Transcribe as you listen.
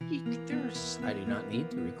speakers. I do not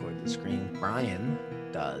need to record the screen. Brian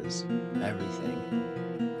does everything.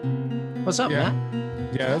 What's up, Yeah.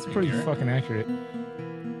 Matt? Yeah, that's pretty fucking accurate.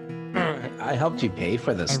 I helped you pay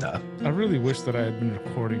for this stuff. I really wish that I had been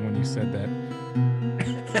recording when you said that.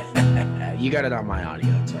 You got it on my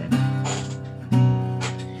audio. It's all right.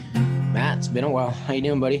 Matt, it's been a while. How you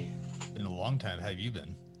doing, buddy? Been a long time. How have you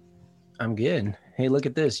been? I'm good. Hey, look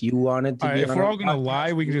at this. You wanted to be If on we're our all gonna podcast,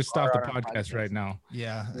 lie, we can just stop the are on our podcast right now.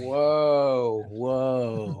 Yeah.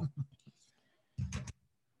 Whoa.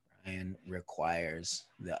 Brian requires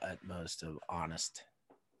the utmost of honest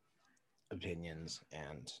opinions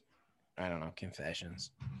and, I don't know,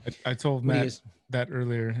 confessions. I told Matt that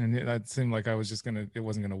earlier, and that seemed like it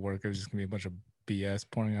wasn't gonna work. It was just gonna be a bunch of BS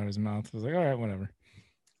pouring out of his mouth. I was like, all right, whatever.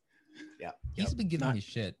 Yeah. He's been giving me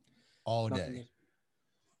shit all day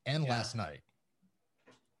and last night.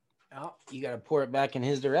 Oh, you got to pour it back in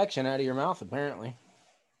his direction out of your mouth, apparently.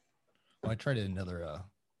 Well, I tried it in other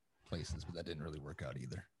places, but that didn't really work out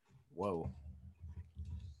either. Whoa.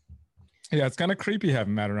 Yeah, it's kind of creepy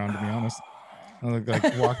having Matt around, to be honest. I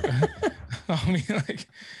like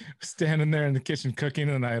standing there in the kitchen cooking,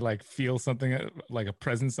 and I like feel something like a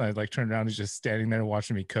presence. I like turn around, he's just standing there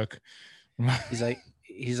watching me cook.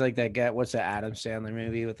 He's like that guy. What's that Adam Sandler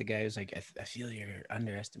movie with the guy who's like, I feel you're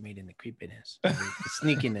underestimating the creepiness, the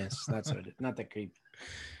sneakiness. That's what it is. Not the creep.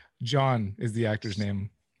 John is the actor's name.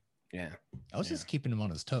 Yeah. I was just keeping him on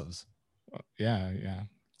his toes. Yeah.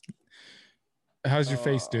 How's your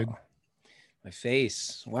face, dude? My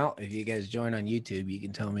face. Well, if you guys join on YouTube, you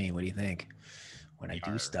can tell me what do you think. When I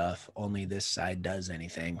do stuff, only this side does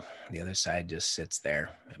anything. The other side just sits there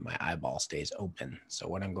and my eyeball stays open. So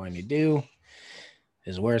what I'm going to do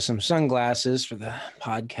is wear some sunglasses for the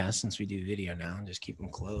podcast since we do video now and just keep them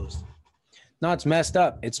closed. No, it's messed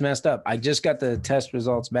up. I just got the test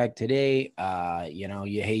results back today.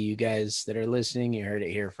 You guys that are listening, you heard it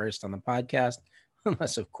here first on the podcast,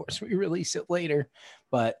 unless of course we release it later.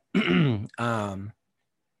 But I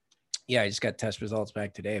just got test results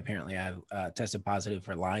back today. Apparently I tested positive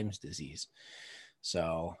for Lyme's disease.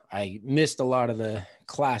 So I missed a lot of the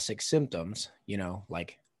classic symptoms,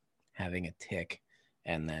 like having a tick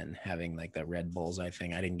and then having like the red bullseye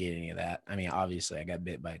thing. I didn't get any of that. I mean, obviously I got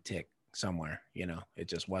bit by a tick somewhere, it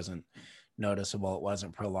just wasn't noticeable. It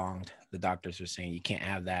wasn't prolonged. The doctors were saying you can't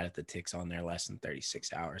have that if the tick's on there less than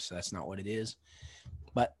 36 hours. So that's not what it is,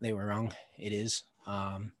 but they were wrong. It is.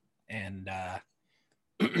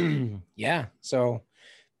 So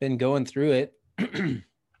been going through it.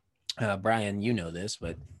 Brian, you know this,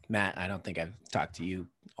 but Matt, I don't think I've talked to you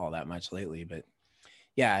all that much lately, but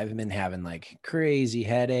yeah, I've been having like crazy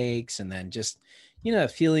headaches and then just,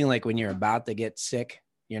 feeling like when you're about to get sick,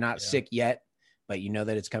 you're not sick yet, but you know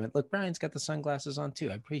that it's coming. Look, Brian's got the sunglasses on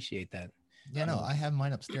too. I appreciate that. Yeah, no, I have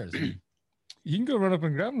mine upstairs. You can go run up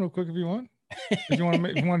and grab them real quick if you want. If you want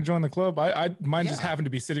to join the club, mine just happened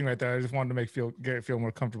to be sitting right there. I just wanted to get it feel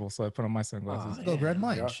more comfortable, so I put on my sunglasses. Go grab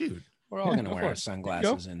mine. Shoot, we're all gonna wear our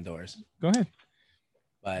sunglasses indoors. Go ahead.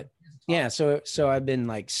 But yeah, so I've been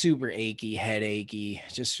like super achy, head achy,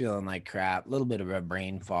 just feeling like crap. A little bit of a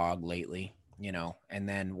brain fog lately, And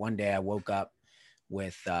then one day I woke up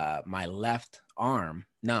with my left arm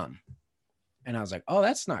numb, and I was like, "Oh,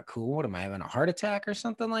 that's not cool. What am I having, a heart attack or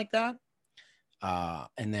something like that?"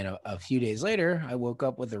 And then a few days later, I woke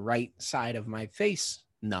up with the right side of my face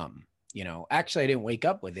numb. Actually, I didn't wake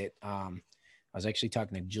up with it. I was actually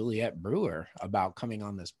talking to Juliette Brewer about coming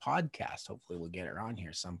on this podcast. Hopefully we'll get her on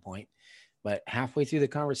here some point. But halfway through the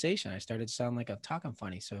conversation, I started to sound like I'm talking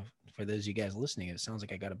funny. So for those of you guys listening, it sounds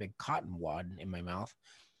like I got a big cotton wad in my mouth.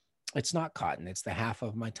 It's not cotton. It's the half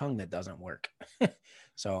of my tongue that doesn't work.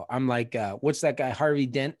 So I'm like, what's that guy, Harvey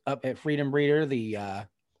Dent up at Freedom Breeder, the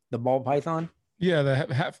ball python? Yeah,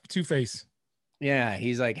 the half Two-Face. Yeah,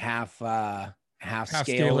 he's like half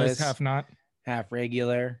scaleless, half not. Half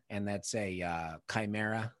regular, and that's a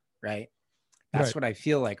chimera, right? That's what I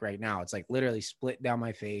feel like right now. It's like literally split down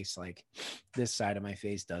my face. Like this side of my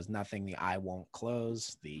face does nothing. The eye won't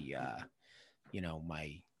close. The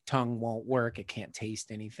my tongue won't work. It can't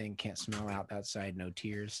taste anything. Can't smell out that side. No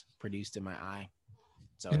tears produced in my eye.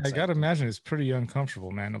 So I gotta imagine it's pretty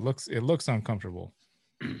uncomfortable, man. It looks uncomfortable.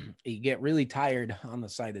 You get really tired on the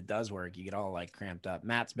side that does work. You get all like cramped up.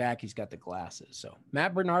 Matt's back. He's got the glasses. So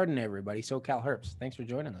Matt Bernardin, everybody. SoCal Herps. Thanks for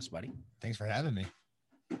joining us, buddy. Thanks for having me.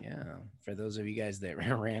 Yeah. For those of you guys that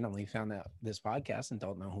randomly found out this podcast and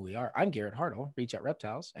don't know who we are, I'm Garrett Hartle, Reach Out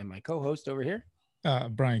Reptiles, and my co-host over here,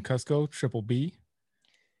 Brian Cusco, Triple B.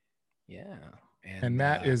 Yeah. And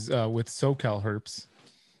Matt is with SoCal Herps.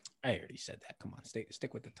 I already said that. Come on,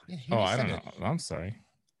 stick with the time. Yeah, I don't know. I'm sorry.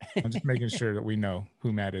 I'm just making sure that we know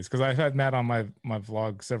who Matt is, because I've had Matt on my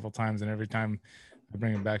vlog several times, and every time I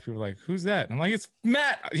bring him back, people are like, "Who's that?" And I'm like, "It's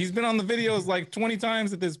Matt. He's been on the videos like 20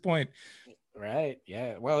 times at this point." Right.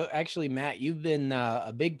 Yeah. Well, actually, Matt, you've been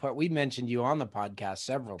a big part. We mentioned you on the podcast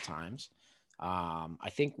several times. I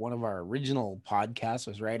think one of our original podcasts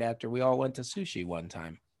was right after we all went to sushi one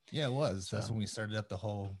time. Yeah, it was. That's when we started up the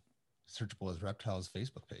whole Searchable as Reptiles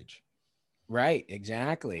Facebook page. Right,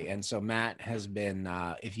 exactly. And so Matt has been,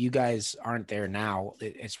 if you guys aren't there now,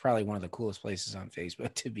 it's probably one of the coolest places on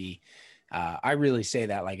Facebook to be. I really say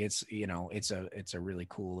that like it's, you know, it's a really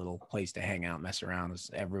cool little place to hang out, mess around.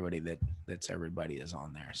 It's everybody everybody is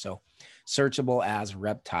on there. So Searchable as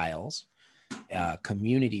Reptiles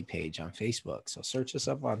community page on Facebook. So search us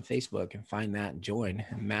up on Facebook and find that and join.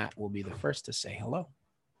 And Matt will be the first to say hello.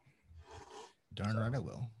 Darn right I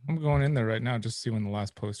will. I'm going in there right now just to see when the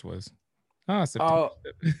last post was. September.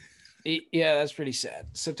 Yeah, that's pretty sad.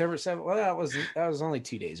 September 7th. Well, that was only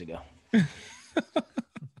 2 days ago.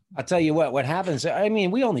 I'll tell you what happens. I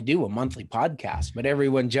mean, we only do a monthly podcast, but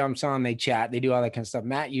everyone jumps on, they chat, they do all that kind of stuff.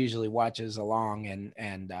 Matt usually watches along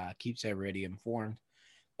and keeps everybody informed.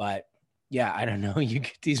 But yeah, I don't know. You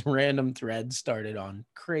get these random threads started on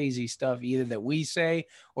crazy stuff, either that we say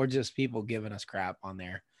or just people giving us crap on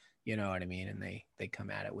there. You know what I mean? And they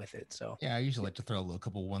come at it with it. So yeah, I usually like to throw a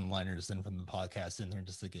couple one-liners in from the podcast in there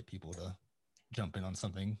just to get people to jump in on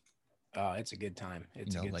something. Oh, it's a good time.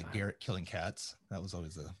 It's a good like time. Garrett killing cats. That was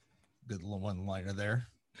always a good little one-liner there.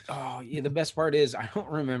 Oh yeah, the best part is I don't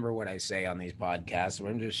remember what I say on these podcasts.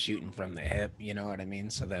 I'm just shooting from the hip. You know what I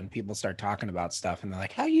mean? So then people start talking about stuff, and they're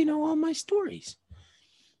like, "How do you know all my stories?"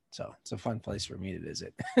 So it's a fun place for me to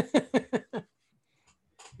visit.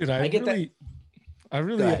 Dude, I've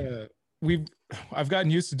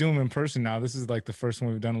gotten used to doing them in person now. This is like the first one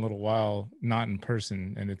we've done a little while not in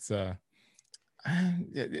person, and it's the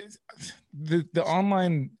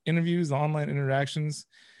online interviews, the online interactions,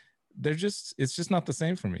 it's just not the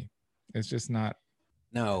same for me. It's just not.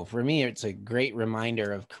 No, for me, it's a great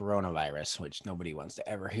reminder of coronavirus, which nobody wants to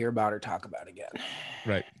ever hear about or talk about again.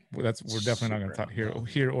 Right. Well, we're definitely not going to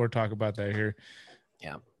hear or talk about that here.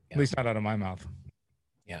 Yeah. At least not out of my mouth.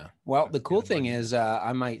 Yeah. Well, the cool thing is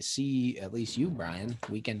I might see at least you, Brian,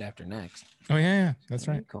 weekend after next. Oh, yeah. That's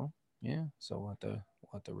right. Cool. Yeah. So we'll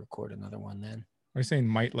have to record another one then. Are you saying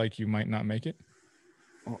might like you might not make it?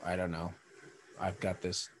 Oh, I don't know. I've got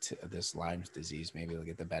this Lyme's disease. Maybe it'll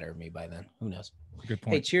get the better of me by then. Who knows? Good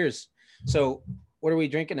point. Hey, cheers. So what are we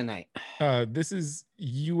drinking tonight? This is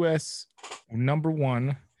U.S.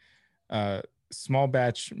 #1 small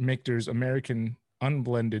batch Michter's American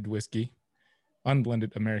unblended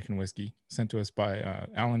American whiskey, sent to us by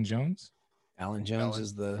Alan Jones. Alan Jones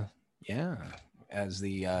is the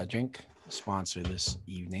drink sponsor this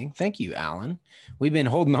evening. Thank you, Alan. We've been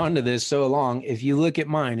holding on to this so long. If you look at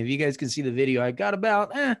mine, if you guys can see the video, I got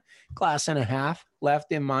about glass and a half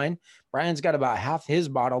left in mine. Brian's got about half his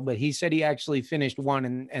bottle, but he said he actually finished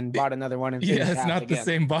one and bought another one. And yeah, it's not again. The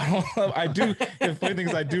same bottle. I do. The funny thing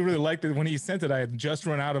is, I do really like that when he sent it, I had just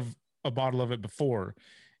run out of a bottle of it before.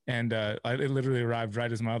 And it literally arrived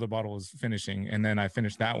right as my other bottle was finishing, and then I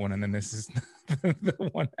finished that one, and then this is the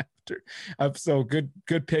one after. So good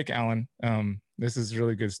pick, Alan. This is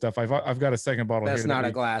really good stuff. I've got a second bottle. That's not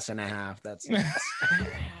a glass and a half. That's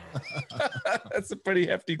that's a pretty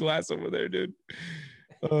hefty glass over there, dude.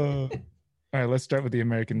 All right, let's start with the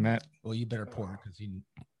American Matt. Well, you better pour because you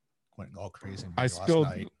went all crazy. I spilled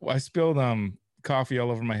coffee all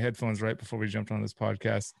over my headphones right before we jumped on this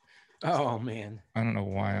podcast. Oh man, I don't know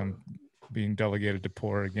why I'm being delegated to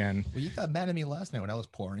pour again. Well, you got mad at me last night when I was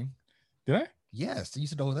pouring. Did I? Yes. You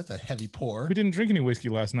said, "Oh, that's a heavy pour." We didn't drink any whiskey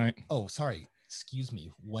last night. Oh, sorry. Excuse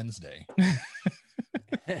me. Wednesday.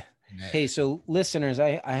 Hey, so listeners,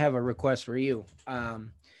 I have a request for you.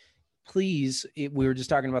 Please, we were just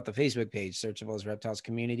talking about the Facebook page, Searchable as Reptiles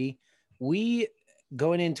Community. We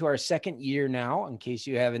going into our second year now, in case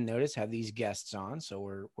you haven't noticed, have these guests on. So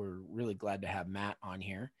we're really glad to have Matt on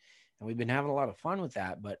here. And we've been having a lot of fun with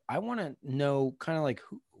that, but I want to know kind of like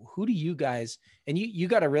who do you guys, and you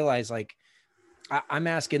got to realize, like, I'm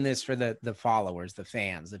asking this for the followers, the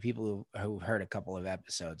fans, the people who heard a couple of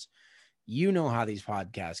episodes. You know how these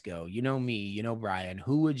podcasts go. You know me, you know Brian.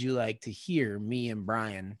 Who would you like to hear me and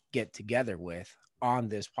Brian get together with on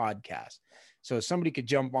this podcast? So if somebody could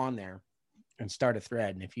jump on there and start a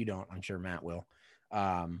thread, and if you don't, I'm sure Matt will,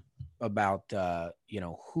 about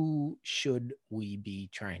who should we be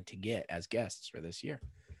trying to get as guests for this year.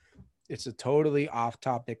 It's a totally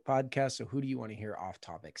off-topic podcast, so who do you want to hear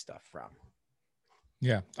off-topic stuff from?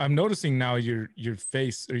 Yeah, I'm noticing now your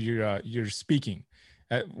face, or you're speaking.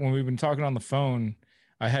 When we've been talking on the phone,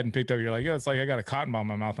 I hadn't picked up. You're like, yeah, it's like I got a cotton ball in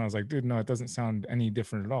my mouth, and I was like, dude, no, it doesn't sound any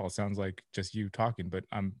different at all. It sounds like just you talking, but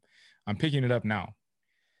I'm picking it up now.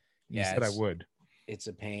 You said I would. It's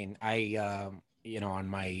a pain. On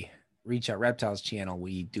my Reach Out Reptiles channel,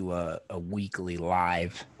 we do a weekly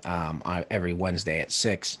live every Wednesday at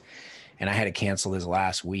 6. And I had to cancel this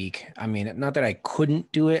last week. I mean, not that I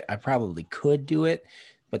couldn't do it. I probably could do it,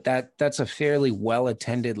 but that's a fairly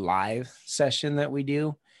well-attended live session that we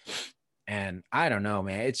do. And I don't know,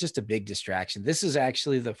 man, it's just a big distraction. This is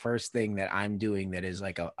actually the first thing that I'm doing that is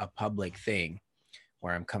like a public thing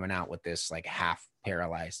where I'm coming out with this like half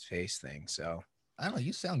paralyzed face thing. So I don't know.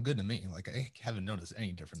 You sound good to me. Like I haven't noticed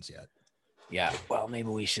any difference yet. Yeah. Well, maybe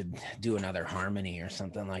we should do another harmony or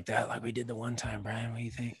something like that, like we did the one time, Brian. What do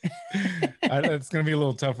you think? It's going to be a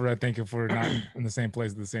little tougher, I think, if we're not in the same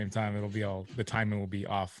place at the same time. The timing will be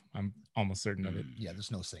off. I'm almost certain of it. Yeah,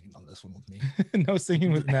 there's no singing on this one with me. No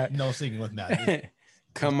singing with Matt. No singing with Matt.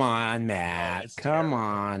 Come on, Matt. Come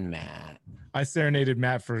on, Matt. I serenaded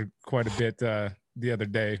Matt for quite a bit the other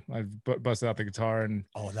day. I busted out the guitar and.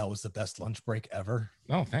 Oh, that was the best lunch break ever.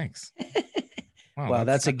 Oh, thanks. Wow, well,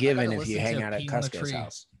 that's a given if you hang out at Cusco's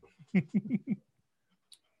house.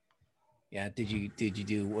 Yeah. Did you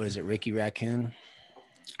do, what is it, Ricky Raccoon?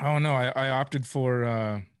 Oh no, I opted for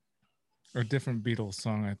a different Beatles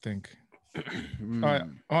song, I think.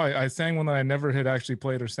 I sang one that I never had actually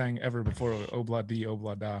played or sang ever before, Obla Di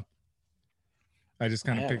Obla Da. I just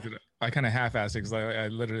kind of picked it up. I kind of half-assed it because I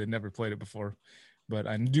literally never played it before, but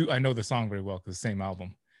I know the song very well because the same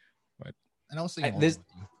album. But and I was singing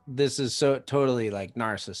this is so totally like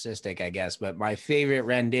narcissistic, I guess, but my favorite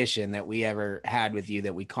rendition that we ever had with you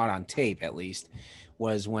that we caught on tape, at least,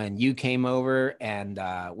 was when you came over and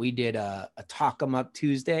we did a Talk 'em Up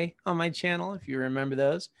Tuesday on my channel, if you remember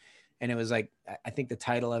those. And it was like, I think the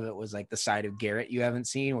title of it was like The Side of Garrett You Haven't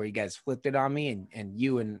Seen, where you guys flipped it on me and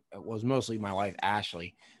you and it was mostly my wife,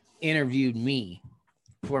 Ashley, interviewed me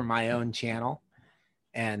for my own channel.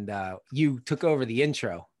 And you took over the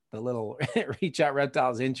intro, the little Reach Out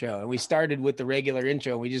Reptiles intro. And we started with the regular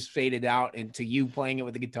intro. And we just faded out into you playing it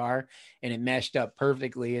with the guitar and it meshed up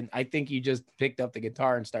perfectly. And I think you just picked up the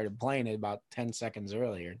guitar and started playing it about 10 seconds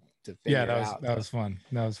earlier to figure it out. That was fun.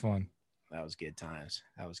 That was fun. That was good times.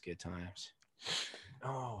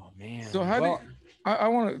 Oh man. So I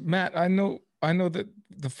want to, Matt, I know that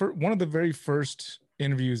one of the very first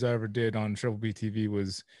interviews I ever did on Triple B TV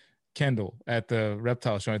was Kendall at the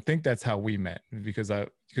reptile show. I think that's how we met because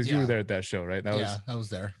you were there at that show, right? I was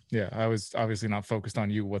there. Yeah, I was obviously not focused on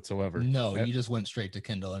you whatsoever. No, you just went straight to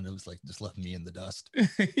Kendall and it was like just left me in the dust.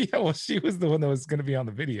 Yeah, well, she was the one that was going to be on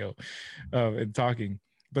the video and talking.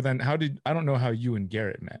 But then I don't know how you and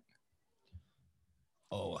Garrett met.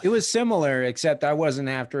 Oh, it was similar, except I wasn't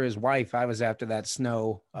after his wife. I was after that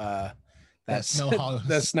snow, the snow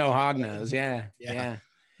hognose. Yeah.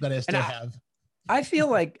 That I still have. I feel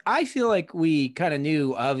like we kind of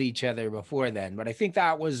knew of each other before then, but I think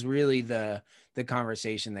that was really the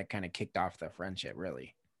conversation that kind of kicked off the friendship,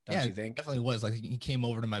 really. Don't you think? Definitely was. Like he came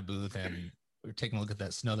over to my booth and we were taking a look at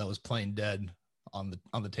that snow that was playing dead on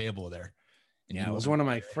the table there. And yeah, it was one of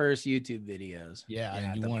my first YouTube videos. Yeah,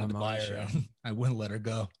 and you wanted to buy her. I wouldn't let her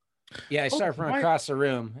go. Yeah, I start from across the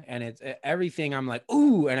room, and it's everything. I'm like,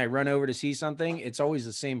 ooh, and I run over to see something. It's always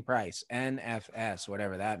the same price, NFS,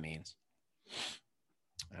 whatever that means.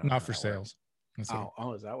 Not for sale.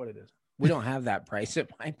 Oh, is that what it is? We don't have that price at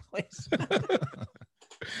my place.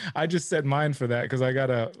 I just set mine for that because I got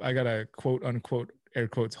a quote unquote air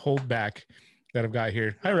quotes hold back that I've got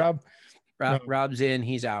here. Hi, Rob. Rob's in.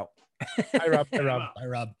 He's out. Hi, Rob. Hi,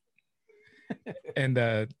 Rob. And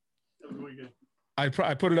I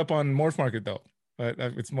put it up on Morph Market though.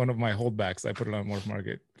 It's one of my holdbacks. I put it on Morph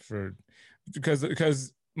Market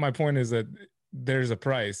because my point is that there's a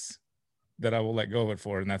price that I will let go of it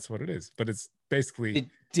for, and that's what it is. But it's basically.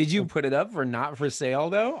 Did you put it up for not for sale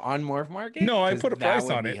though on Morph Market? No, I put a price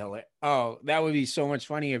on it. Oh, that would be so much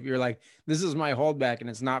funny if you're like, this is my holdback and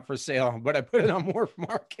it's not for sale, but I put it on Morph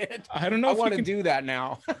Market. I don't know. I want to do that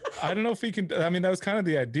now. I don't know if he can. I mean, that was kind of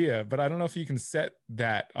the idea, but I don't know if you can set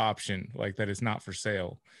that option like that it's not for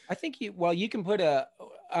sale. I think you can put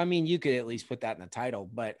you could at least put that in the title,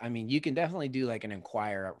 but I mean, you can definitely do like an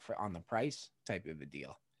inquire on the price type of a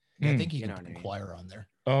deal. I think you can inquire on there.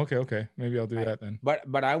 Oh, okay. Maybe I'll do that then.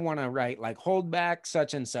 But I want to write like hold back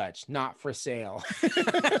such and such, not for sale.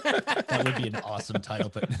 That would be an awesome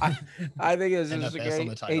title. But I think this is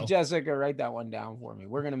great. Hey, Jessica, write that one down for me.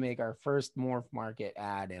 We're going to make our first Morph Market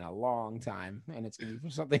ad in a long time, and it's going to be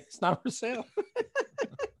for something that's not for sale.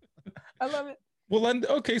 I love it. Well, and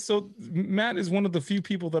okay, so Matt is one of the few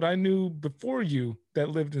people that I knew before you that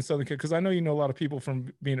lived in Southern California, because I know you know a lot of people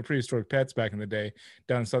from being at Prehistoric Pets back in the day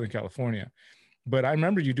down in Southern California. But I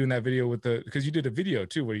remember you doing that video because you did a video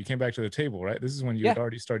too where you came back to the table, right? This is when you had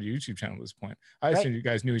already started your YouTube channel at this point. I assume you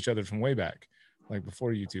guys knew each other from way back, like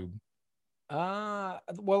before YouTube.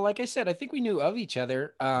 Well, like I said, I think we knew of each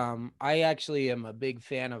other. I actually am a big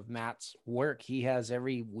fan of Matt's work. He has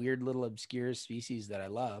every weird little obscure species that I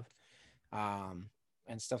love.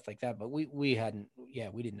 And stuff like that. But we didn't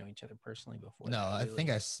know each other personally before. No, I think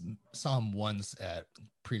I saw him once at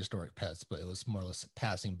Prehistoric Pets, but it was more or less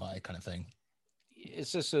passing by kind of thing.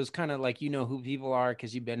 It's just, so it's kind of like, you know who people are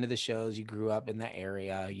because you've been to the shows, you grew up in that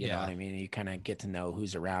area, you know what I mean? You kind of get to know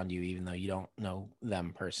who's around you, even though you don't know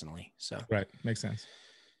them personally. So right, makes sense.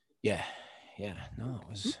 Yeah. No,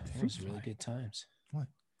 it was really good times. What?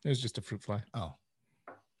 It was just a fruit fly. Oh,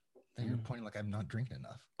 then you're pointing like I'm not drinking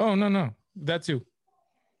enough. Oh no, that too.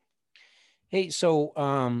 Hey,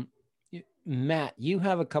 so Matt, you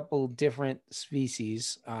have a couple different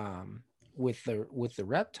species with the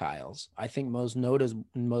reptiles. I think most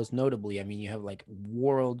notably, I mean, you have like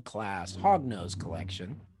world-class hognose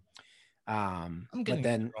collection. I'm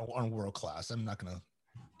getting on world class. I'm not gonna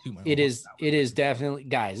do my. It is definitely,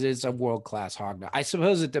 guys, it's a world-class hognose. I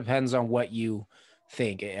suppose it depends on what you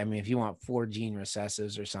think. I mean, if you want 4 gene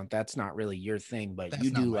recessives or something, that's not really your thing, but that's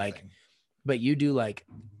you do like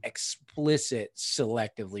explicit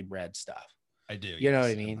selectively bred stuff. I do. You know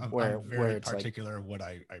what I mean? I'm very particular of what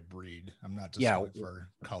I breed. I'm not just going for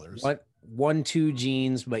colors. 1-2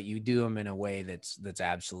 genes, but you do them in a way that's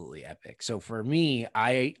absolutely epic. So for me,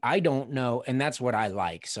 I don't know, and that's what I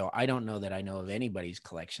like. So I don't know that I know of anybody's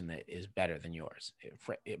collection that is better than yours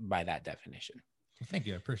by that definition. Well, thank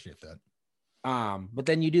you. I appreciate that. But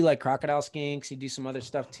then you do like crocodile skinks, you do some other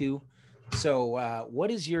stuff too. So what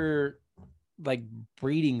is your like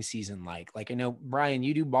breeding season like? I know, Brian,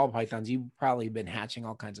 you do ball pythons. You've probably been hatching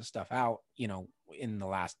all kinds of stuff out, you know, in the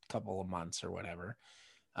last couple of months or whatever.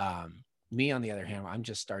 Me, on the other hand, I'm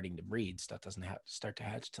just starting to breed. Stuff doesn't have to start to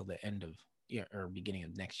hatch till the end of or beginning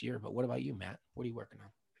of next year. But what about you, Matt? What are you working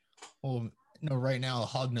on? Well, no, right now the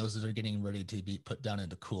hog noses are getting ready to be put down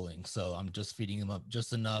into cooling. So I'm just feeding them up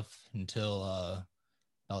just enough until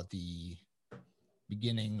about the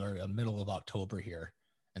beginning or middle of October here.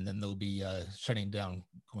 And then they'll be shutting down,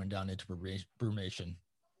 going down into brumation.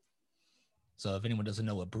 So if anyone doesn't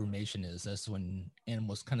know what brumation is, that's when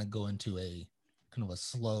animals kind of go into a kind of a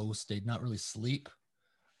slow state, not really sleep,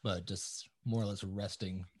 but just more or less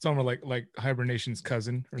resting. It's almost like hibernation's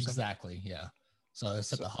cousin or something. Exactly, yeah. So I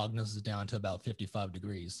set the hog noses down to about 55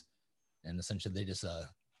 degrees. And essentially they just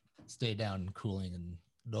stay down cooling and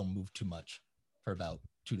don't move too much for about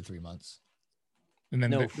 2 to 3 months. And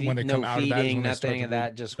then when they come out of that, feeding, nothing of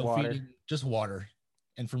that, just water. Just water.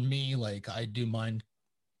 And for me, like, I do mine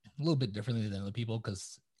a little bit differently than other people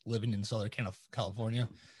because living in Southern California,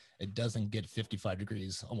 it doesn't get 55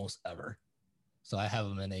 degrees almost ever. So I have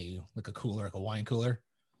them in a cooler, like a wine cooler,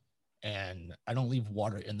 and I don't leave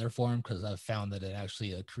water in there for them because I've found that it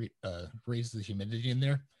actually raises the humidity in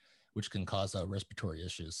there, which can cause respiratory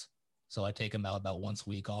issues. So I take them out about once a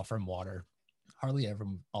week, offer them water. Hardly ever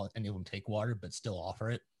any of them take water, but still offer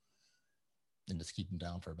it, and just keep them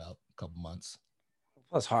down for about a couple months.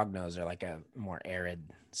 Plus, hognose are like a more arid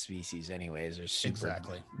species, anyways. They're super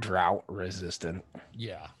exactly drought resistant.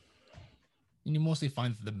 Yeah, and you mostly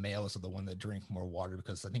find that the males are the one that drink more water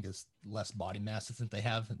because I think it's less body mass that they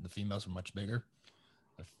have. The females are much bigger,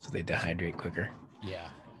 so they dehydrate quicker. Yeah.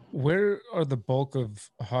 Where are the bulk of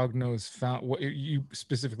hognose found? What you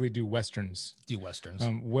specifically do westerns? Do westerns.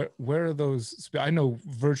 Where are those? I know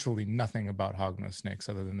virtually nothing about hognose snakes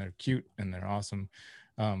other than they're cute and they're awesome,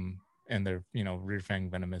 and they're rear fang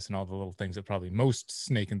venomous and all the little things that probably most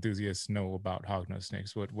snake enthusiasts know about hognose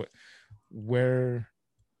snakes. Where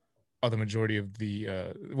are the majority of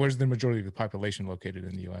the? Where's the majority of the population located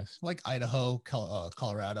in the U.S.? Like Idaho,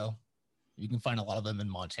 Colorado. You can find a lot of them in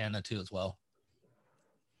Montana too, as well.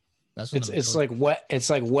 It's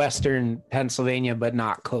like Western Pennsylvania, but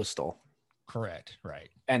not coastal. Correct. Right.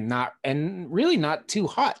 And really not too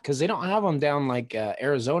hot because they don't have them down like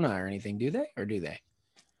Arizona or anything, do they? Or do they?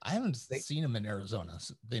 I haven't seen them in Arizona.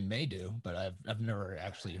 So they may do, but I've never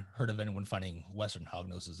actually heard of anyone finding Western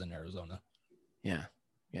hognoses in Arizona. Yeah.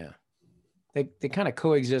 They kind of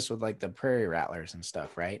coexist with like the prairie rattlers and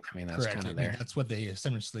stuff, right? I mean, that's kind of there. That's what they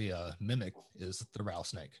essentially mimic is the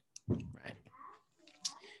rattlesnake. Right.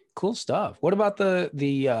 Cool stuff. What about the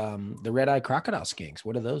red-eye crocodile skinks?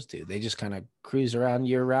 What do those do? They just kind of cruise around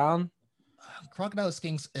year round? Crocodile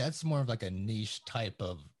skinks, that's more of like a niche type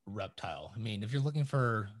of reptile. I mean, if you're looking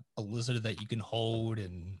for a lizard that you can hold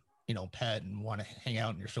and, you know, pet and want to hang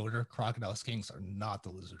out on your shoulder, crocodile skinks are not the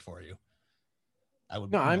lizard for you. I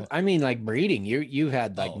would, No, you know, I mean like breeding. You've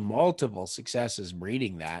had like oh, multiple successes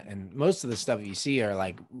breeding that, and most of the stuff you see are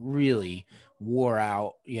like really wore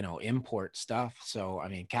out, you know, import stuff. So I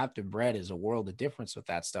mean, captive bred is a world of difference with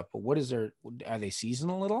that stuff. But what is there? Are they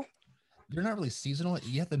seasonal at all? they're not really seasonal.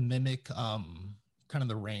 You have to mimic kind of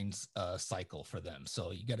the rains cycle for them.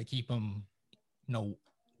 So you got to keep them, you know,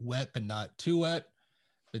 wet but not too wet.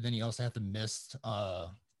 But then you also have to mist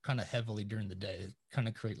kind of heavily during the day, kind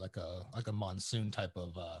of create like a monsoon type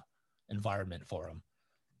of environment for them.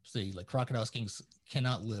 See, like crocodile skinks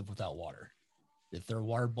cannot live without water. If their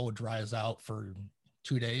water bowl dries out for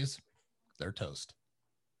 2 days, they're toast.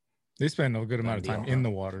 They spend a good amount of time in the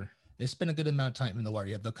water. They spend a good amount of time in the water.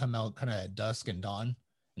 Yeah, they'll come out kind of at dusk and dawn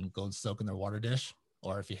and go and soak in their water dish.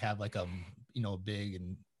 Or if you have like you know, a big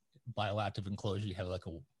and bioactive enclosure, you have like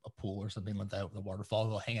a pool or something like that with a waterfall,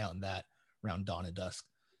 they'll hang out in that around dawn and dusk.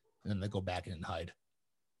 And then they go back in and hide.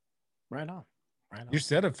 Right on. Right on. Your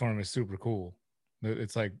setup for them is super cool.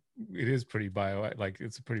 It's like it is pretty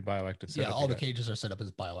it's a pretty bioactive setup. Yeah, all the cages are set up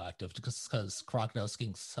as bioactive because crocodile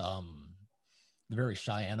skinks, they're very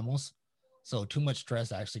shy animals. So too much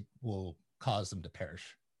stress actually will cause them to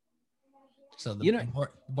perish. So the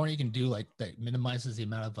more you can do, like, that minimizes the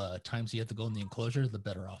amount of times you have to go in the enclosure, the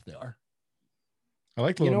better off they are. I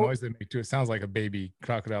like the little noise they make too. It sounds like a baby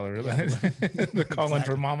crocodile. Yeah. They're calling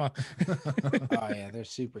for mama. Oh yeah, they're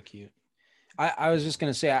super cute. I was just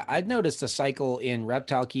going to say, I'd noticed a cycle in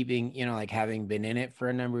reptile keeping, you know, like having been in it for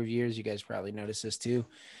a number of years. You guys probably noticed this too.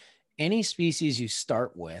 Any species you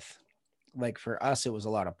start with, like for us, it was a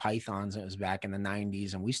lot of pythons. It was back in the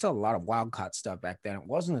 90s, and we still had a lot of wild caught stuff back then. It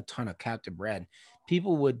wasn't a ton of captive bred.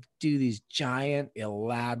 People would do these giant,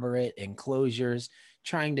 elaborate enclosures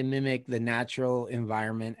trying to mimic the natural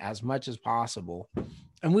environment as much as possible.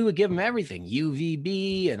 And we would give them everything,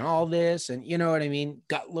 UVB and all this, and you know what I mean?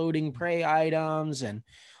 Gut loading prey items and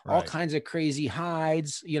all kinds of crazy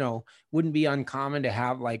hides. You know, wouldn't be uncommon to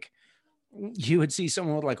have, like, you would see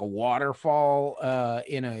someone with like a waterfall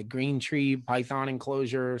in a green tree python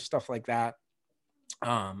enclosure, stuff like that.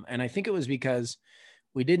 And I think it was because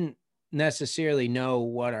we didn't necessarily know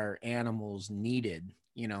what our animals needed,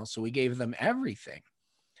 you know, so we gave them everything,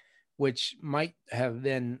 which might have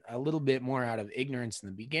been a little bit more out of ignorance in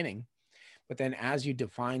the beginning. But then as you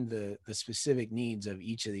define the specific needs of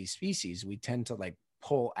each of these species, we tend to like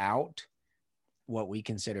pull out what we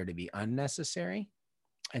consider to be unnecessary.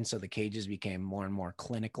 And so the cages became more and more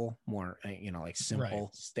clinical, more, you know, like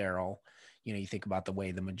simple, sterile. You know, you think about the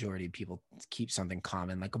way the majority of people keep something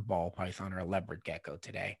common, like a ball python or a leopard gecko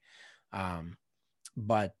today. I'm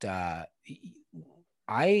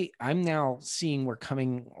now seeing we're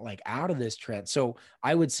coming like out of this trend. So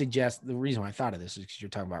I would suggest, the reason why I thought of this is because you're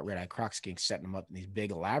talking about red-eye croc skinks, setting them up in these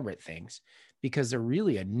big elaborate things, because they're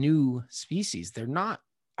really a new species. They're not,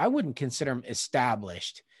 I wouldn't consider them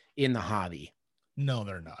established in the hobby. No,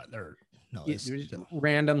 they're not. There's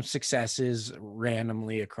random successes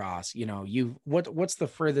randomly across, you know, what's the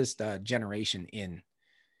furthest generation in?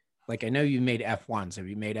 Like, I know you made F1s. Have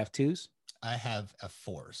you made F2s? I have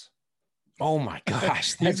F4s. Oh my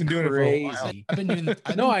gosh, that's crazy. I've been doing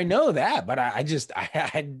I know that, but I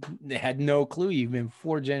had no clue. You've been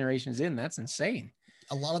 4 generations in. That's insane.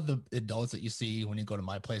 A lot of the adults that you see when you go to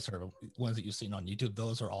my place or ones that you've seen on YouTube,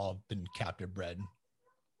 those are all been captive bred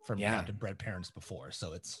from captive bred parents before.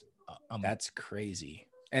 So it's that's crazy.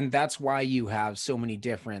 And that's why you have so many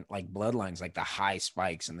different like bloodlines, like the high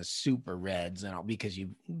spikes and the super reds and all, because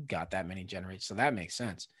you've got that many generations. So that makes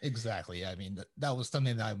sense. Exactly. I mean, that was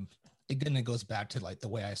something that it goes back to like the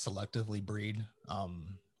way I selectively breed.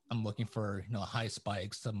 I'm looking for, you know, high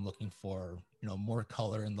spikes. I'm looking for, you know, more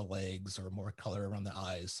color in the legs or more color around the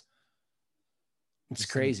eyes. It's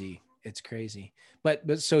crazy. It's crazy.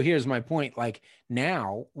 But so here's my point. Like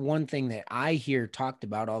now, one thing that I hear talked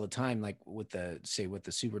about all the time, like with the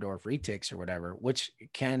Superdwarf retics or whatever, which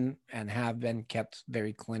can and have been kept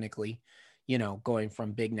very clinically, you know, going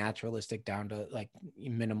from big naturalistic down to like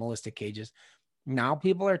minimalistic cages. Now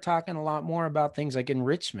people are talking a lot more about things like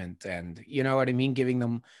enrichment and, you know what I mean, giving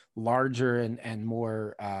them larger and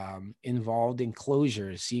more involved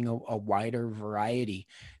enclosures, seeing a wider variety,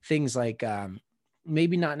 things like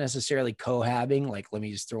maybe not necessarily cohabbing, like let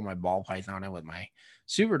me just throw my ball python in with my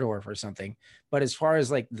Superdwarf or something, but as far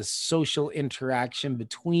as like the social interaction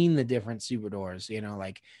between the different Superdwarfs, you know,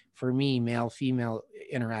 like for me, male-female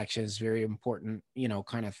interaction is very important, you know,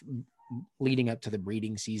 kind of leading up to the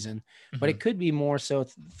breeding season, but it could be more so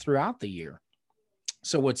throughout the year.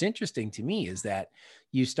 So what's interesting to me is that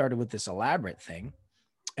you started with this elaborate thing,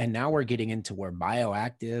 And now we're getting into where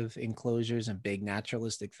bioactive enclosures and big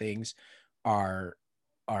naturalistic things are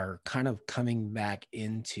kind of coming back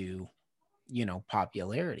into,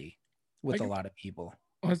 popularity with a lot of people.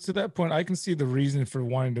 Well, to that point, I can see the reason for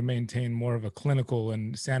wanting to maintain more of a clinical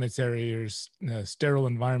and sanitary or sterile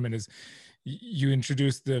environment is you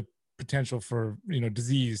introduce the potential for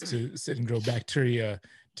disease to sit and grow, bacteria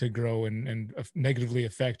to grow and negatively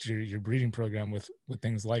affect your breeding program with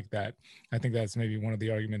things like that. I think that's maybe one of the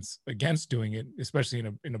arguments against doing it, especially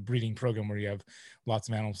in a breeding program where you have lots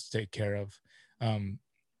of animals to take care of.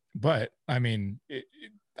 But I mean,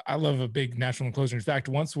 I love a big natural enclosure. In fact,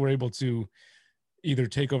 once we're able to either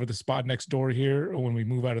take over the spot next door here, or when we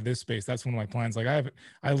move out of this space, that's one of my plans. Like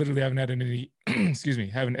I literally haven't had any,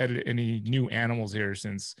 haven't edited any new animals here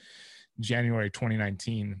since January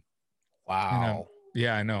 2019. Wow.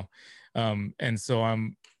 Yeah, I know. And so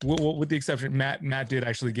I'm, with the exception, Matt did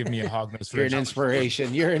actually give me a hognose. You're an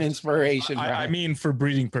inspiration. You're an inspiration. I mean, for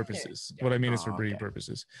breeding purposes. What I mean is for breeding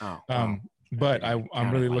purposes. But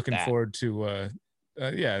I'm really looking forward to,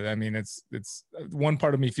 I mean, it's one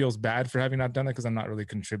part of me feels bad for having not done that because I'm not really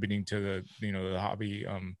contributing to the hobby,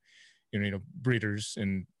 breeders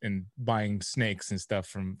and buying snakes and stuff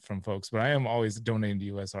from folks, but I am always donating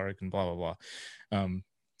to USARK and blah, blah, blah.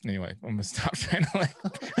 Anyway, I'm gonna stop trying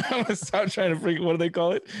to freak, what do they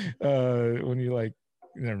call it? When you like,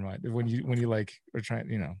 never mind. When you like, are trying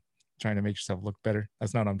to make yourself look better.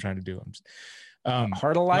 That's not what I'm trying to do. I'm just,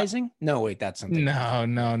 Heartalizing? No, wait, that's something. No,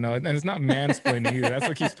 and it's not mansplaining either. That's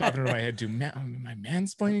what keeps popping into my head too. Am I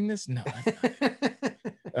mansplaining this? No.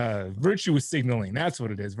 Virtue signaling. That's what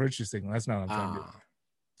it is. Virtue signaling. That's not what I'm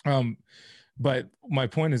trying to do. But my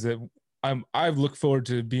point is that I've looked forward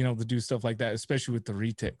to being able to do stuff like that, especially with the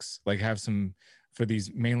retics. Like have some for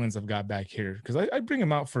these mainlands I've got back here, because I bring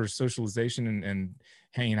them out for socialization and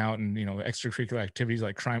hanging out and extracurricular activities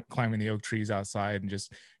like climbing the oak trees outside and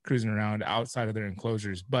just cruising around outside of their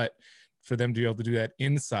enclosures. But for them to be able to do that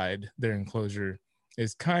inside their enclosure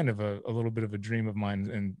is kind of a little bit of a dream of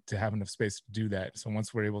mine, and to have enough space to do that. So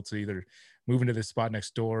once we're able to either move into this spot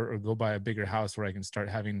next door or go buy a bigger house where I can start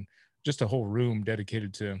having just a whole room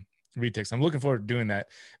dedicated to retics, I'm looking forward to doing that.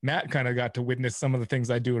 Matt kind of got to witness some of the things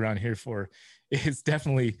I do around here for. It's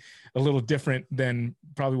definitely a little different than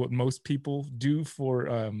probably what most people do for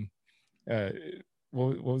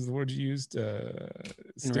what was the word you used?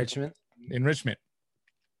 Enrichment.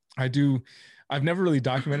 I've never really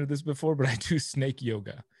documented this before, but I do snake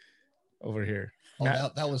yoga over here.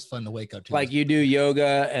 Oh, that was fun to wake up to. Like you do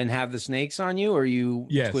yoga and have the snakes on you, or you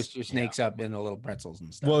twist your snakes up into little pretzels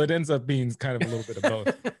and stuff? Well, it ends up being kind of a little bit of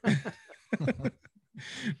both.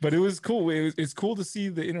 But it was cool. It's cool to see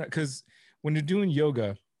the internet, because when you're doing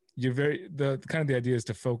yoga, you're the idea is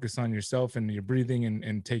to focus on yourself and your breathing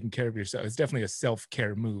and taking care of yourself. It's definitely a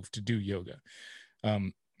self-care move to do yoga.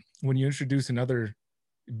 When you introduce another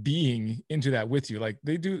being into that with you, like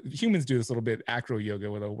humans do this little bit acro yoga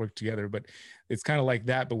where they'll work together, but it's kind of like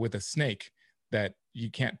that, but with a snake that you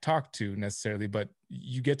can't talk to necessarily, but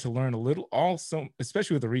you get to learn a little also,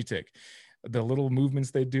 especially with a retic, the little movements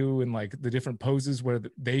they do and like the different poses where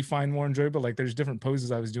they find more enjoyable. Like there's different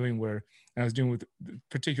poses I was doing with,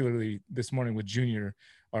 particularly this morning with Junior,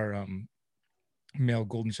 our male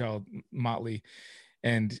golden child Motley,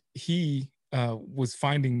 and he was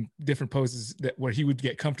finding different poses where he would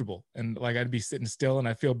get comfortable, and like I'd be sitting still and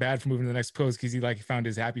I feel bad for moving to the next pose because he like found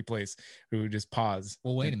his happy place where he would just pause.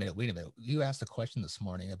 Well, wait a minute. You asked a question this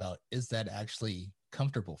morning about, is that actually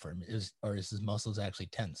comfortable for him, or is his muscles actually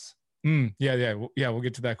tense? Yeah. We'll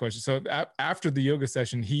get to that question. So after the yoga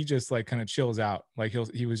session, he just like kind of chills out. Like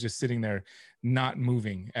he was just sitting there, not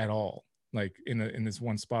moving at all, like in this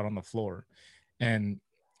one spot on the floor. And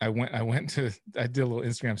I did a little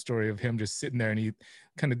Instagram story of him just sitting there, and he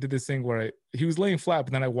kind of did this thing where he was laying flat,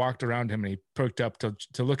 but then I walked around him and he perked up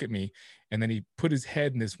to look at me. And then he put his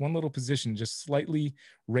head in this one little position, just slightly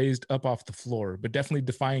raised up off the floor, but definitely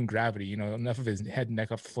defying gravity, enough of his head and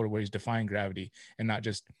neck off the floor where he's defying gravity and not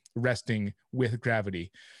just resting with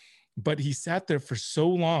gravity. But he sat there for so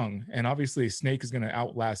long, and obviously a snake is going to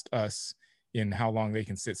outlast us in how long they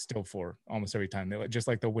can sit still for almost every time. Just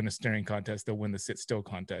like they'll win a staring contest, they'll win the sit still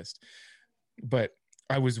contest. But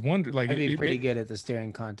I was wondering, like, I'd be pretty good at the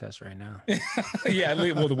staring contest right now. Yeah,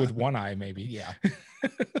 well, with one eye maybe. Yeah.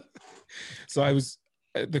 So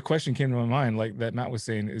the question came to my mind, like that Matt was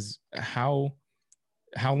saying, is how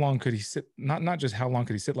long could he sit? Not just how long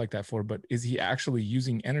could he sit like that for, but is he actually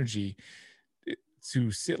using energy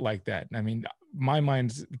to sit like that? I mean, my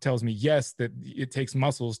mind tells me yes, that it takes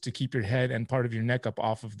muscles to keep your head and part of your neck up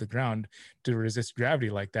off of the ground to resist gravity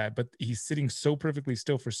like that. But he's sitting so perfectly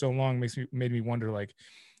still for so long made me wonder, like,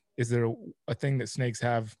 is there a thing that snakes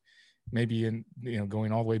have maybe in,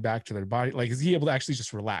 going all the way back to their body? Like, is he able to actually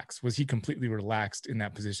just relax? Was he completely relaxed in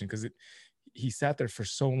that position? Because he sat there for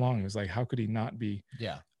so long. It was like, how could he not be?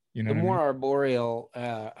 Yeah. The more arboreal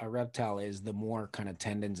a reptile is, the more kind of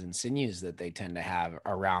tendons and sinews that they tend to have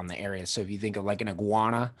around the area. So if you think of like an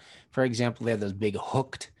iguana, for example, they have those big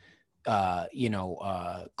hooked,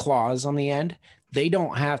 claws on the end. They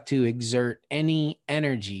don't have to exert any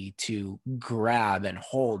energy to grab and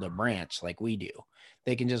hold a branch like we do.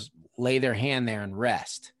 They can just lay their hand there and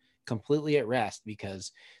rest, completely at rest,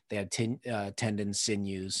 because they have tendons,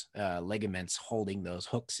 sinews, ligaments holding those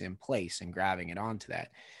hooks in place and grabbing it onto that.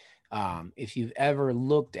 If you've ever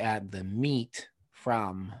looked at the meat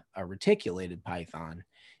from a reticulated python,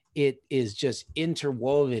 it is just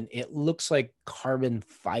interwoven. It looks like carbon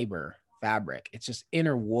fiber fabric. It's just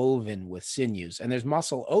interwoven with sinews, and there's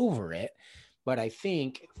muscle over it. But I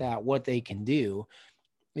think that what they can do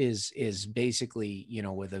is basically,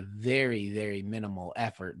 with a very, very minimal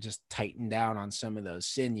effort, just tighten down on some of those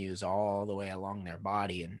sinews all the way along their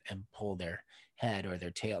body and pull their head or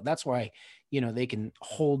their tail. That's why, they can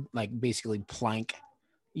hold, like, basically plank,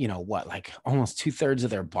 like almost 2/3 of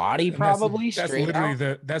their body, probably.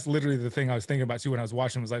 That's literally the thing I was thinking about too when I was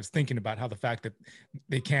watching. Was I was thinking about how the fact that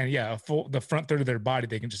they can, the front third of their body,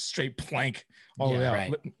 they can just straight plank all the way out.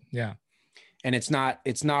 Right. Yeah. And it's not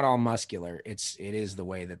all muscular. It is the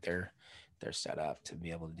way that they're set up to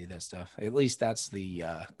be able to do that stuff. At least that's the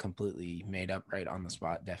completely made up, right on the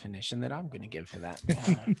spot definition that I'm going to give for that.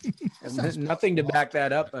 There's nothing to back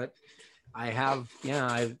that up, but I have,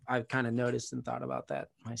 I've kind of noticed and thought about that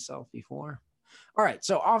myself before. All right.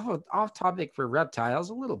 So off topic for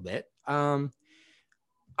reptiles a little bit.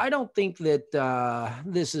 I don't think that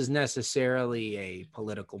this is necessarily a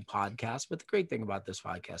political podcast, but the great thing about this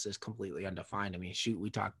podcast is completely undefined. I mean, shoot, we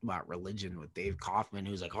talked about religion with Dave Kaufman,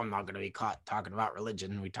 who's like, "Oh, I'm not going to be caught talking about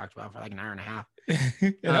religion." We talked about it for like an hour and a half.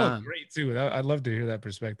 That was great too. I'd love to hear that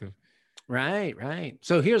perspective. Right.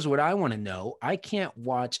 So here's what I want to know. I can't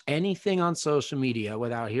watch anything on social media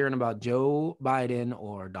without hearing about Joe Biden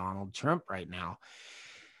or Donald Trump right now.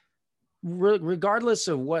 Regardless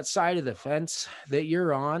of what side of the fence that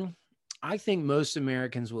you're on, I think most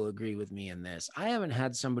Americans will agree with me in this. I haven't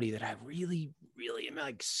had somebody that I really, really am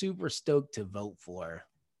like super stoked to vote for.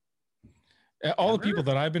 All the people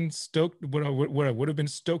that I've been stoked, what I would have been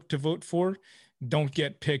stoked to vote for, don't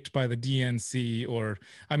get picked by the DNC or,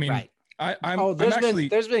 I mean, right.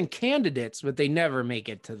 There's been candidates, but they never make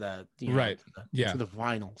it to the to the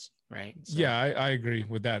finals. Right. So. Yeah, I agree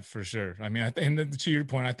with that for sure. I mean, and to your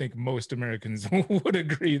point, I think most Americans would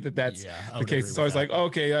agree that that's the case. It's always like,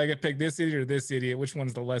 okay, I get picked this idiot or this idiot. Which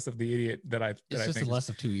one's the less of the idiot that I? It's just the less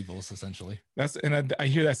of two evils, essentially. I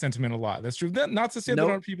hear that sentiment a lot. That's true. Not to say there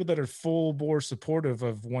aren't people that are full bore supportive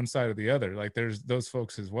of one side or the other. Like there's those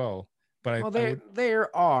folks as well. But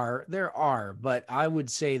there are, but I would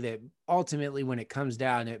say that ultimately when it comes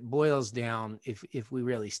down, it boils down, if we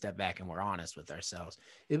really step back and we're honest with ourselves,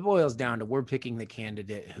 it boils down to we're picking the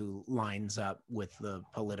candidate who lines up with the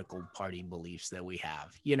political party beliefs that we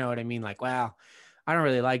have. You know what I mean? Like, well, I don't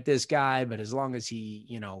really like this guy, but as long as he,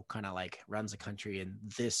 kind of like runs the country in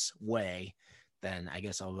this way, then I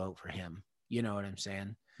guess I'll vote for him. You know what I'm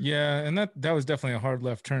saying? Yeah, and that was definitely a hard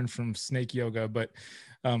left turn from snake yoga, but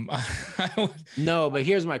no, but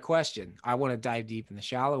here's my question. I want to dive deep in the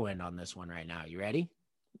shallow end on this one right now. You ready?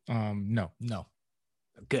 No.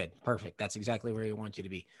 Good. Perfect. That's exactly where you want you to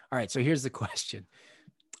be. All right. So here's the question.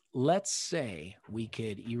 Let's say we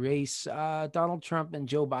could erase Donald Trump and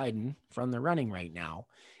Joe Biden from the running right now,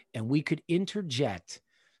 and we could interject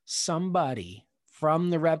somebody from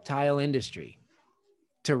the reptile industry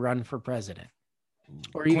to run for president,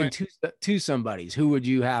 or even two somebodies. Who would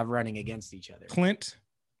you have running against each other? Clint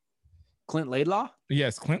Laidlaw?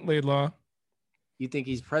 Yes, Clint Laidlaw. You think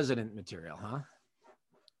he's president material, huh?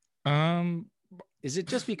 Is it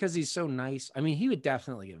just because he's so nice? I mean, he would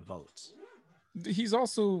definitely get votes. He's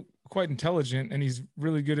also quite intelligent, and he's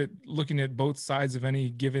really good at looking at both sides of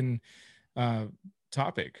any given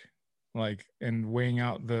topic, like, and weighing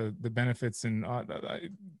out the benefits. And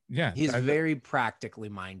he's very practically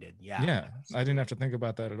minded. Yeah, I didn't have to think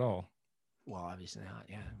about that at all. Well, obviously not.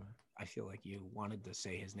 Yeah. I feel like you wanted to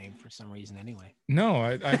say his name for some reason anyway. No,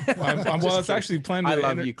 I was actually planning. I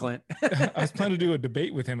love you, Clint. I was planning to do a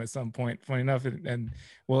debate with him at some point. Funny enough,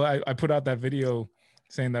 I put out that video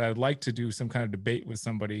saying that I'd like to do some kind of debate with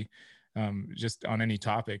somebody, just on any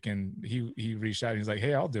topic, and he reached out and he's like,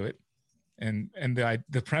 "Hey, I'll do it." And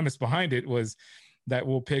the premise behind it was that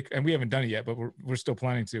we'll pick, and we haven't done it yet, but we're still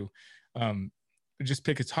planning to, just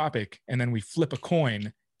pick a topic, and then we flip a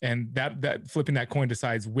coin. and that flipping that coin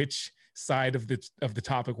decides which side of the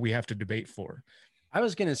topic we have to debate for. I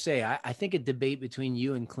was going to say, I think a debate between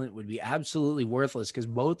you and Clint would be absolutely worthless because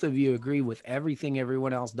both of you agree with everything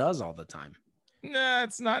everyone else does all the time. Nah,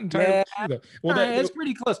 it's not entirely true though. Well, it's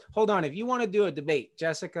pretty close. Hold on. If you want to do a debate,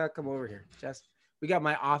 Jessica, come over here. Jess, we got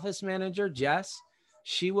my office manager, Jess.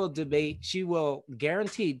 She will debate. She will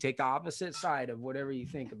guaranteed take the opposite side of whatever you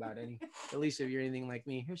think about any. At least if you're anything like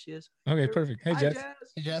me. Here she is. Okay, perfect. Hey, Jess.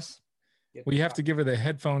 Hey, Jess. Well, you have to give her the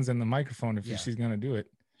headphones and the microphone if she's going to do it.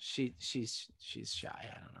 She's shy.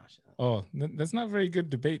 I don't know. Oh, that's not very good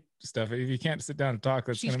debate stuff. If you can't sit down and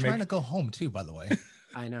talk, she's trying to go home too, by the way.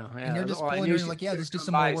 I know. Yeah. And you're just pulling her like, yeah, let's do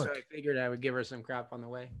some more work. So I figured I would give her some crap on the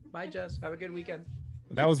way. Bye, Jess. Have a good weekend.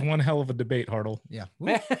 That was one hell of a debate, Hartle. Yeah.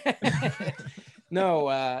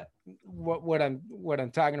 No, what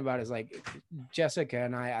I'm talking about is like Jessica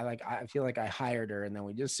and I feel like I hired her and then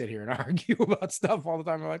we just sit here and argue about stuff all the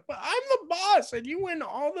time. We're like, but I'm the boss and you win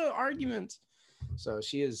all the arguments. So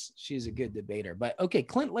she's a good debater. But okay,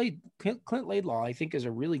 Clint Laidlaw, I think, is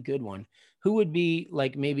a really good one. Who would be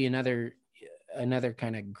like maybe another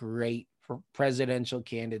kind of great presidential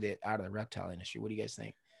candidate out of the reptile industry? What do you guys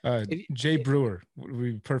think? Jay Brewer would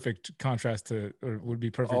be perfect contrast to, or would be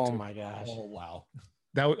perfect. Oh my gosh! Oh wow!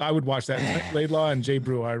 I would watch that. Laidlaw and Jay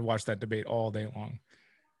Brewer. I would watch that debate all day long.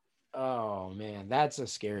 Oh man, that's a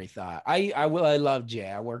scary thought. I love Jay.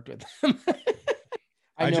 I worked with him.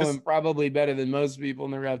 I know him probably better than most people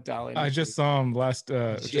in the reptile industry. I just saw him last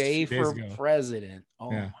Jay for president.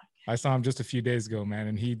 Oh yeah. I saw him just a few days ago, man,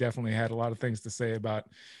 and he definitely had a lot of things to say about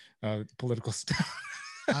political stuff.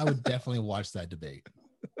 I would definitely watch that debate.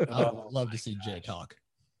 I would love to see Jay talk.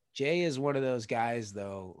 Jay is one of those guys,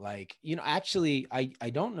 though. Like, actually, I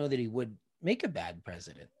don't know that he would make a bad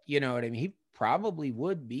president. You know what I mean? He probably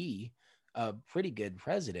would be a pretty good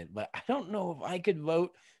president, but I don't know if I could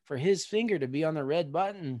vote for his finger to be on the red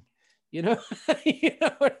button. You know, you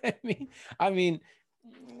know what I mean? I mean,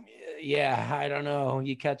 yeah, I don't know.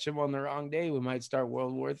 You catch him on the wrong day, we might start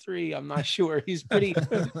World War III. I'm not sure. He's pretty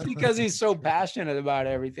because he's so passionate about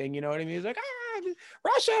everything. You know what I mean? He's like,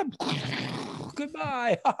 Russia,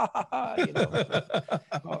 goodbye. You know?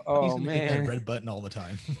 Oh man, red button all the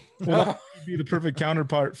time. Well, that would be the perfect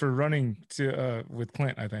counterpart for running to with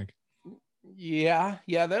Clint, I think. Yeah,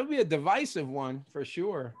 that would be a divisive one for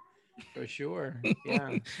sure. For sure.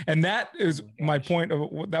 Yeah. And that is my point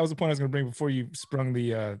that was the point I was going to bring before you sprung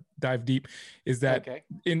the dive deep, is that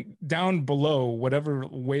in down below, whatever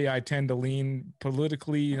way I tend to lean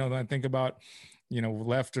politically, I think about,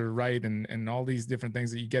 left or right and all these different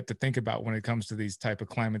things that you get to think about when it comes to these type of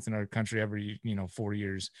climates in our country every, 4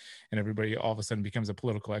 years, and everybody all of a sudden becomes a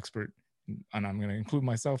political expert. And I'm going to include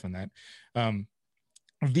myself in that.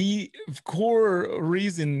 The core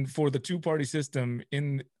reason for the two-party system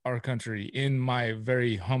in our country, in my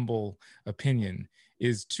very humble opinion,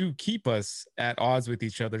 is to keep us at odds with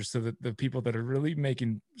each other so that the people that are really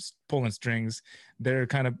pulling strings, they're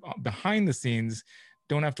kind of behind the scenes,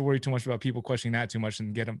 don't have to worry too much about people questioning that too much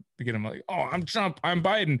and get them like, oh, I'm Trump, I'm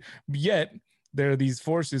Biden. Yet there are these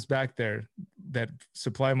forces back there that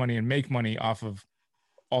supply money and make money off of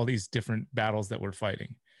all these different battles that we're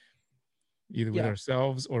fighting, either with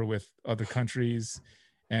ourselves or with other countries.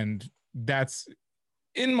 And that's,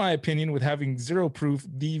 in my opinion, with having zero proof,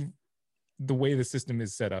 the way the system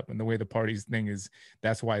is set up and the way the party's thing is,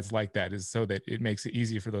 that's why it's like that, is so that it makes it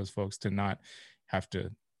easier for those folks to not have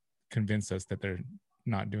to convince us that they're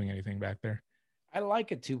not doing anything back there. I like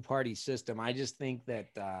a two-party system. I just think that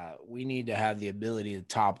we need to have the ability to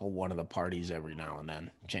topple one of the parties every now and then,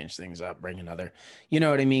 change things up, bring another, you know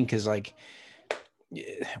what I mean? Because like,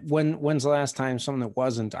 when's the last time someone that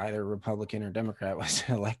wasn't either Republican or Democrat was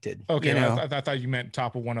elected? Okay, I thought you meant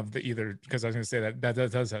topple one of the either, because I was going to say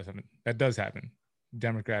that does happen. That does happen.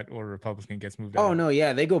 Democrat or Republican gets moved out. Oh no,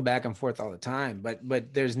 yeah, they go back and forth all the time.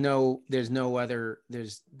 But there's no other.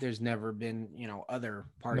 There's never been other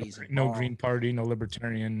parties. No Green Party, no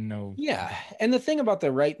Libertarian, no. Yeah, and the thing about the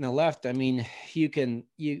right and the left, I mean,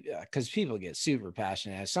 because people get super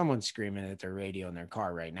passionate. Someone's screaming at their radio in their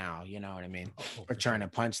car right now. You know what I mean? Or trying to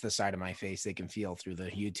punch the side of my face. They can feel through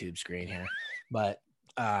the YouTube screen here, but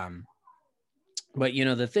the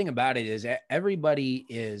thing about it is everybody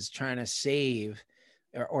is trying to save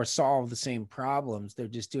or solve the same problems. They're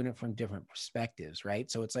just doing it from different perspectives,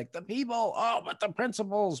 right? So it's like the people, but the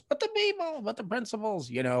principles, but the people, but the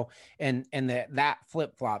principles, and that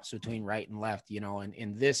flip-flops between right and left, and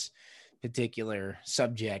in this particular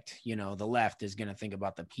subject, the left is going to think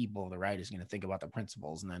about the people, the right is going to think about the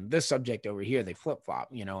principles. And then this subject over here, they flip-flop,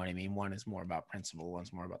 you know what I mean? One is more about principle,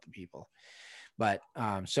 one's more about the people. But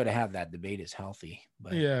so to have that debate is healthy.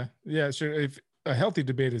 But yeah, sure. If a healthy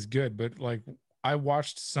debate is good, but like I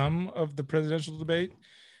watched some of the presidential debate,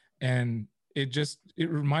 and it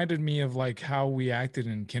reminded me of like how we acted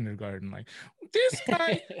in kindergarten. Like, this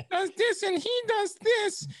guy does this and he does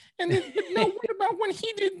this, and then, no, what about when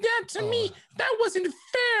he did that to me? That wasn't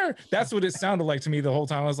fair. That's what it sounded like to me the whole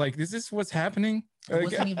time. I was like, is this what's happening? It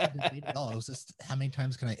wasn't even a debate at all. It was just, how many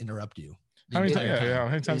times can I interrupt you? How many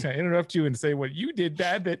times can I interrupt you and say what you did,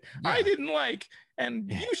 Dad, that I didn't like,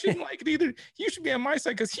 and you shouldn't like it either. You should be on my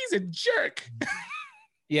side because he's a jerk.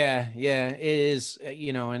 Yeah, it is,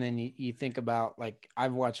 and then you think about, like,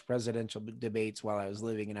 I've watched presidential debates while I was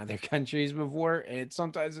living in other countries before, and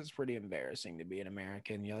sometimes it's pretty embarrassing to be an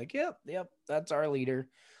American. You're like, yep, that's our leader.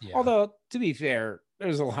 Yeah. Although, to be fair,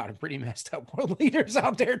 there's a lot of pretty messed up world leaders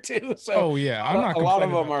out there too. So a lot of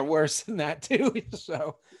them are worse than that too.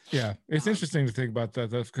 So yeah, it's interesting to think about that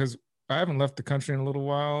because I haven't left the country in a little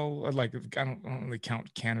while. Like, I don't really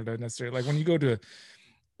count Canada necessarily. Like when you go to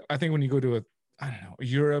I don't know,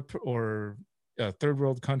 Europe or a third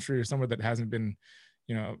world country or somewhere that hasn't been,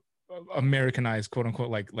 Americanized, quote unquote,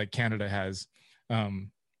 like Canada has,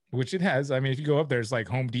 which it has. I mean, if you go up there, it's like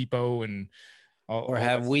Home Depot and or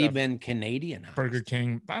have we been Canadian? Burger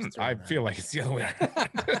King. I feel like it's the other way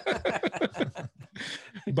around.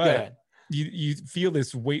 But you feel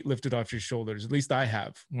this weight lifted off your shoulders. At least I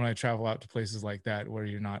have when I travel out to places like that where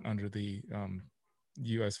you're not under the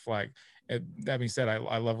U.S. flag. That being said,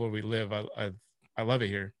 I love where we live. I love it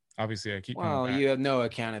here. Obviously, I keep. Well, you have no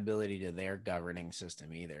accountability to their governing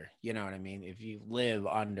system either. You know what I mean? If you live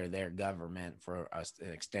under their government for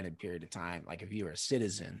an extended period of time, like if you were a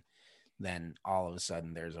citizen, then all of a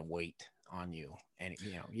sudden there's a weight on you, and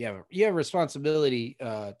you have responsibility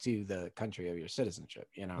to the country of your citizenship.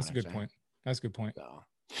 That's a good point. That's a good point. So,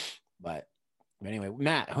 but anyway,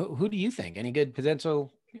 Matt, who do you think? Any good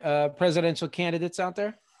potential presidential candidates out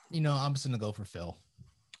there? I'm just gonna go for Phil.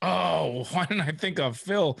 Oh, why didn't I think of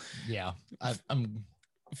Phil? Yeah,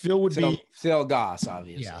 Phil would be Phil Goss,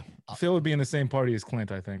 obviously. Yeah, Phil would be in the same party as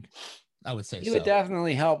Clint, I think. I would say he would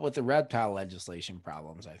definitely help with the reptile legislation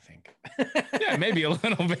problems, I think. Yeah, maybe a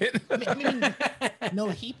little bit. I mean, no,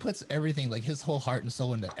 he puts everything, like his whole heart and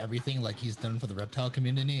soul into everything, like he's done for the reptile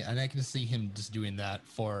community, and I can see him just doing that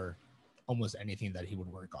for almost anything that he would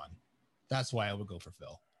work on. That's why I would go for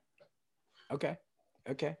Phil. Okay.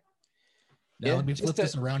 Now let me flip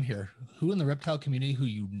this around here. Who in the reptile community who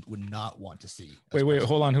you would not want to see? Wait,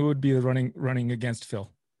 hold on. Who would be running against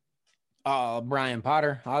Phil? Brian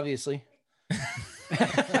Potter, obviously.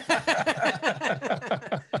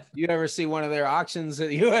 You ever see one of their auctions at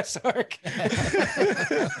USARK?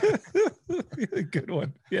 Good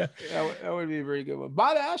one. Yeah. That would be a very good one.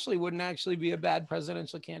 Bob Ashley wouldn't actually be a bad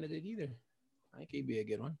presidential candidate either. I think he'd be a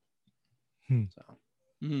good one. So,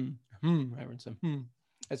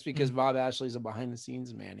 That's because Bob Ashley's a behind the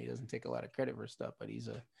scenes man. He doesn't take a lot of credit for stuff, but he's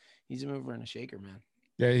a mover and a shaker, man.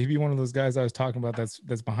 Yeah, he'd be one of those guys I was talking about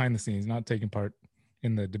that's behind the scenes, not taking part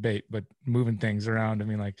in the debate, but moving things around. I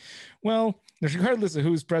mean, like, well, regardless of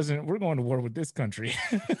who's president, we're going to war with this country.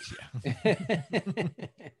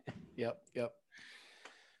 Yep.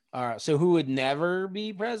 All right. So who would never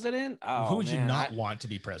be president? Oh, who would you not want to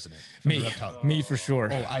be president? Me for sure.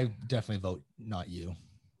 Oh, I definitely vote not you.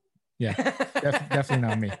 Yeah, definitely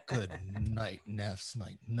not me. Good night, Neff's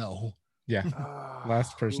night. No. Yeah.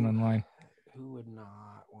 Last person online. Who would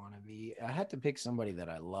not want to be? I had to pick somebody that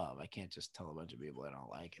I love. I can't just tell a bunch of people I don't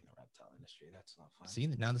like in the reptile industry. That's not fun. See,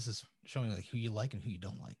 now this is showing like who you like and who you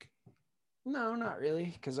don't like. No, not really,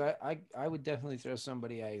 because I would definitely throw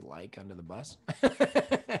somebody I like under the bus.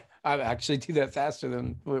 I actually do that faster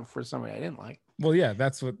than for somebody I didn't like. Well, yeah,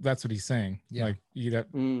 that's what he's saying. Yeah. Like you got.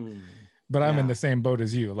 But I'm in the same boat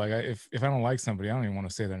as you. Like if I don't like somebody, I don't even want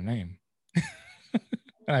to say their name.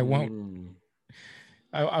 And I won't.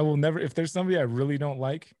 I will never. If there's somebody I really don't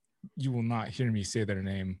like, you will not hear me say their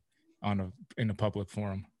name in a public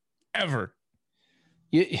forum ever.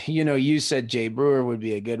 You said Jay Brewer would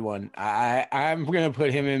be a good one. I'm gonna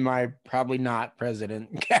put him in my probably not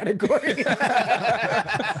president category.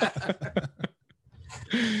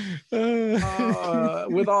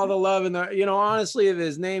 With all the love and honestly, if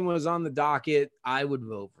his name was on the docket, I would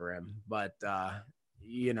vote for him. But that's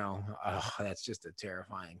just a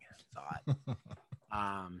terrifying thought.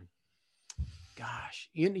 Gosh,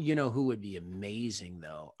 you know who would be amazing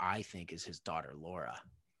though? I think is his daughter Laura.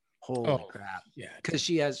 Holy crap! Yeah, because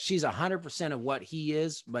she's 100% of what he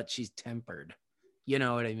is, but she's tempered. You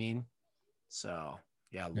know what I mean? So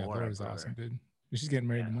yeah, Laura's awesome, dude. She's getting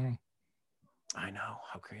married tomorrow. I know.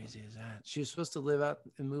 How crazy is that? She was supposed to live out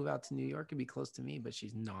and move out to New York and be close to me, but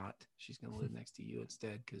she's not. She's going to live next to you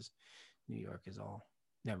instead because New York is all.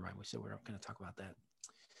 Never mind. We said we're not going to talk about that.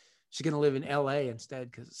 She's going to live in LA instead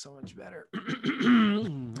because it's so much better.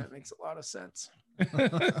 That makes a lot of sense.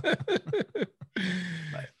 But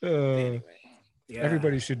anyway, yeah.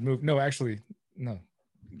 Everybody should move. No, actually, no.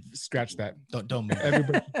 Scratch that. Don't move.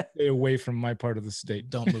 Everybody stay away from my part of the state.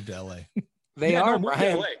 Don't move to LA. They are, move to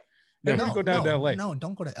Brian. LA. Everybody go down to LA. No,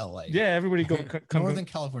 don't go to LA. Yeah, everybody go. Northern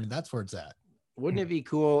California. That's where it's at. Wouldn't it be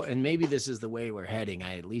cool? And maybe this is the way we're heading.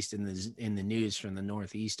 At least in the news from the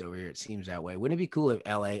Northeast over here, it seems that way. Wouldn't it be cool if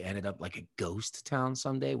LA ended up like a ghost town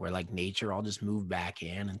someday, where like nature all just moved back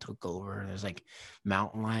in and took over? There's like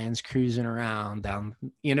mountain lions cruising around down.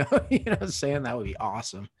 You know what I'm saying? That would be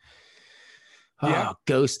awesome. Yeah. Oh,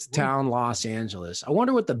 ghost town, Los Angeles. I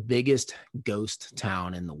wonder what the biggest ghost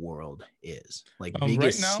town in the world is. Like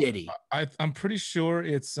biggest right now, city. I'm pretty sure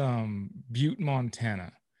it's Butte,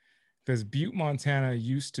 Montana, because Butte, Montana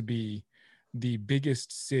used to be the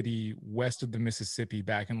biggest city west of the Mississippi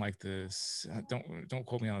back in like the don't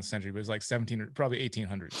quote me on the century, but it's like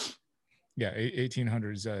 1800s. Yeah,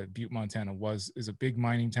 1800s. Butte, Montana is a big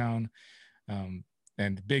mining town,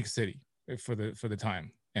 and big city for the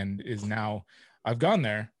time, and is now. I've gone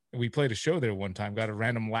there. We played a show there one time, got a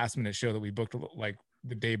random last minute show that we booked like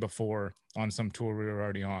the day before on some tour we were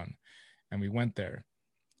already on. And we went there.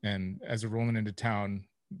 And as we're rolling into town,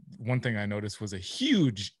 one thing I noticed was a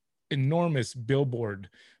huge, enormous billboard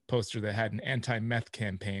poster that had an anti-meth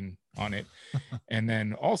campaign on it. And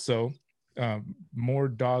then also more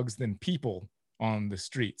dogs than people on the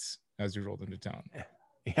streets as we rolled into town.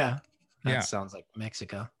 Yeah. That sounds like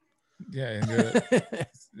Mexico. Yeah,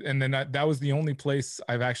 and then that was the only place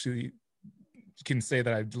I've actually can say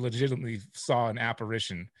that I legitimately saw an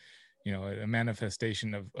apparition, a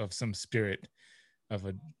manifestation of some spirit of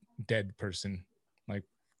a dead person, like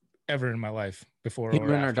ever in my life before.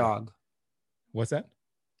 Human or dog? What's that?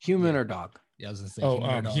 Human or dog? Yeah, I was gonna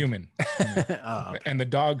say human. Oh, okay. And the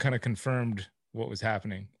dog kind of confirmed what was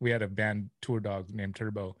happening. We had a band tour dog named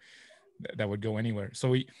Turbo that would go anywhere. So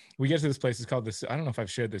we get to this place. It's called this. I don't know if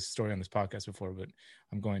I've shared this story on this podcast before, but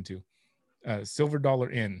I'm going to. Silver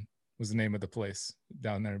Dollar Inn was the name of the place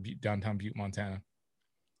down there, downtown Butte, Montana.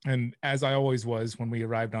 And as I always was when we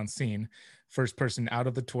arrived on scene, first person out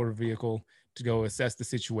of the tour vehicle to go assess the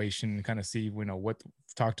situation and kind of see,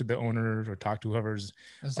 talk to the owner or talk to whoever's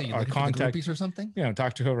our contact or something.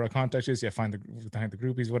 Talk to whoever our contact is. Yeah, find the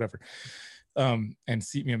groupies, whatever. And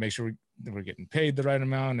see, make sure we're getting paid the right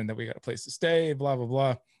amount and that we got a place to stay, blah, blah,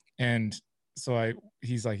 blah. And so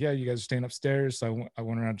he's like, yeah, you guys are staying upstairs. So I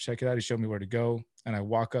went around to check it out. He showed me where to go. And I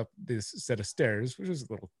walk up this set of stairs, which is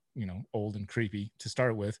a little, old and creepy to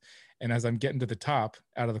start with. And as I'm getting to the top,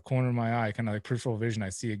 out of the corner of my eye, kind of like peripheral vision, I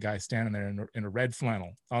see a guy standing there in a red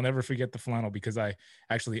flannel. I'll never forget the flannel because I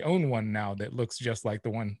actually own one now that looks just like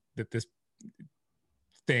the one that this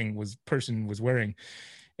person was wearing.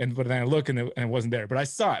 But then I look and it wasn't there. But I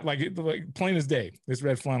saw it like plain as day. This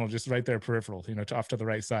red flannel just right there, peripheral, off to the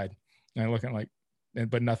right side. And I look at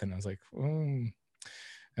but nothing. I was like, oh,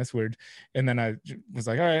 that's weird. And then I was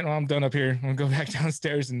like, all right, well, I'm done up here. I'm gonna go back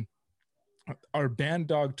downstairs. And our band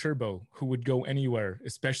dog Turbo, who would go anywhere,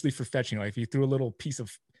 especially for fetching. Like if you threw a little piece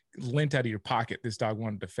of lint out of your pocket, this dog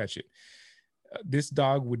wanted to fetch it. This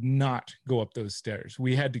dog would not go up those stairs.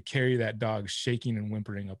 We had to carry that dog shaking and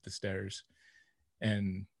whimpering up the stairs.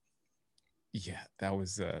 And yeah, that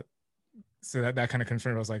was so that kind of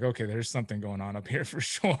confirmed. I was like, okay, there's something going on up here for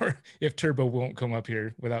sure. If Turbo won't come up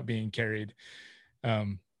here without being carried.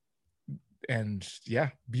 And yeah,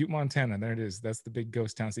 Butte, Montana, there it is. That's the big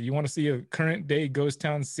ghost town. So you want to see a current day ghost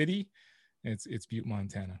town city? It's Butte,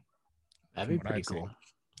 Montana. That'd be pretty cool.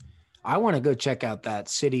 I want to go check out that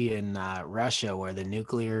city in Russia where the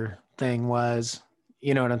nuclear thing was.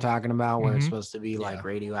 You know what I'm talking about? Where it's supposed to be like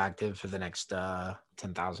radioactive for the next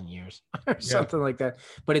 10,000 years or something like that.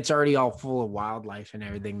 But it's already all full of wildlife and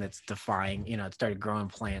everything that's defying, it started growing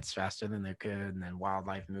plants faster than they could, and then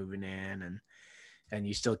wildlife moving in, and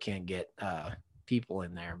you still can't get people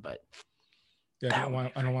in there. But yeah,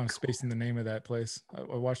 I don't want to space in the name of that place.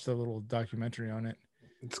 I watched a little documentary on it.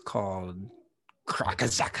 It's called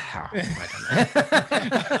Krakazaka.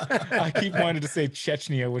 I keep wanting to say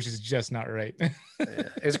Chechnya, which is just not right.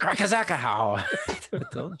 It's Krakazaka.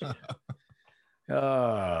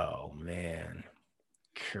 Oh man,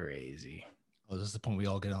 crazy. Oh, this is the point we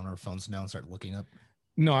all get on our phones now and start looking up.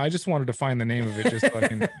 No, I just wanted to find the name of it just so I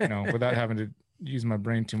can, without having to use my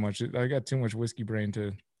brain too much. I got too much whiskey brain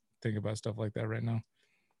to think about stuff like that right now.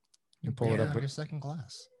 You pull it up with your second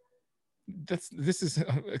glass. This is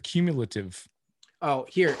a cumulative Oh,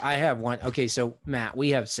 here I have one. Okay, so Matt,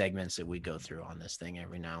 we have segments that we go through on this thing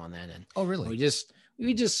every now and then, and Oh, really? we just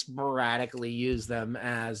sporadically use them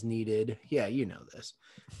as needed. Yeah, you know this.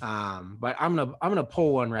 But I'm gonna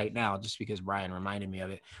pull one right now just because Brian reminded me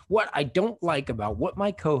of it. What I don't like about what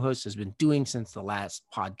my co-host has been doing since the last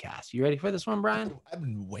podcast. You ready for this one, Brian? I've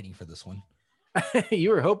been waiting for this one.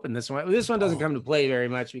 You were hoping this one. This one doesn't come to play very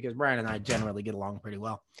much because Brian and I generally get along pretty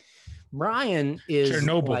well. Brian is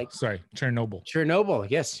Chernobyl. Chernobyl. Chernobyl.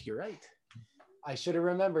 Yes, you're right. I should have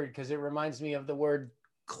remembered because it reminds me of the word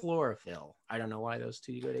chlorophyll. I don't know why those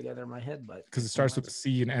two go together in my head, but Because it starts with a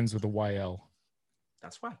C and ends with a YL.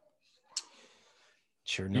 That's why.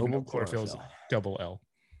 Even though Chernobyl chlorophyll's double L.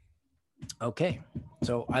 Okay.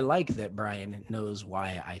 So I like that Brian knows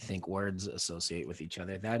why I think words associate with each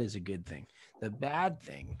other. That is a good thing. The bad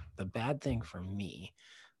thing for me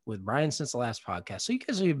with Brian since the last podcast. So you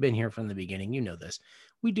guys who've been here from the beginning, you know this.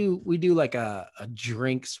 We do like a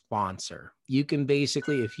drink sponsor. You can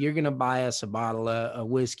basically, if you're gonna buy us a bottle of a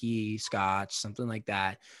whiskey, scotch, something like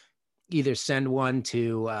that, either send one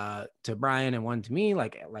to Brian and one to me,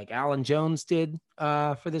 like Alan Jones did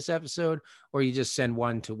for this episode, or you just send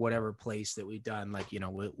one to whatever place that we've done. Like, you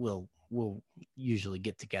know, we'll usually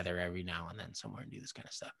get together every now and then somewhere and do this kind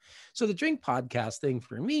of stuff. So the drink podcast thing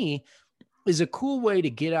for me is a cool way to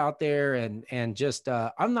get out there and just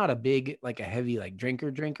I'm not a big, like a heavy like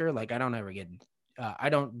drinker. Like I don't ever get I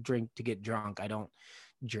don't drink to get drunk. I don't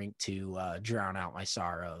drink to drown out my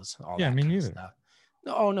sorrows. Yeah, me neither. Stuff.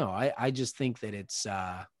 Oh no, I just think that it's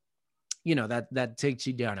you know, that takes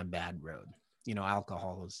you down a bad road. You know,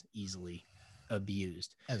 alcohol is easily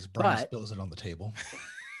abused. As Brian spills it on the table.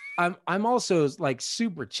 I'm also like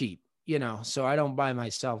super cheap, you know, so I don't buy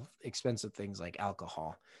myself expensive things like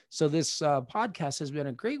alcohol. So this podcast has been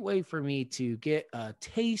a great way for me to get a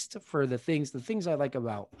taste for the things I like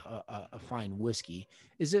about a fine whiskey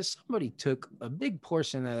is that somebody took a big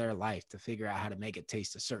portion of their life to figure out how to make it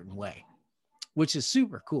taste a certain way, which is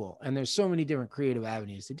super cool. And there's so many different creative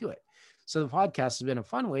avenues to do it. So the podcast has been a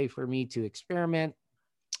fun way for me to experiment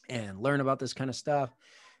and learn about this kind of stuff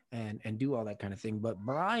and do all that kind of thing. But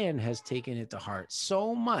Brian has taken it to heart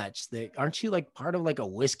so much that aren't you like part of like a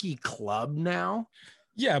whiskey club now?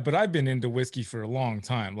 Yeah, but I've been into whiskey for a long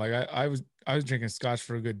time. Like I was drinking scotch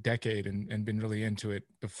for a good decade and been really into it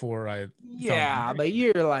before I. Yeah, but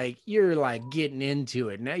you're like getting into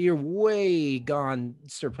it now. You're way gone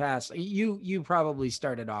surpassed. You probably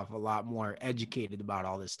started off a lot more educated about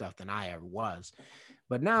all this stuff than I ever was.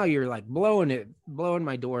 But now you're like blowing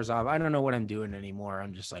my doors off. I don't know what I'm doing anymore.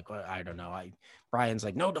 I'm just like, well, I don't know. Brian's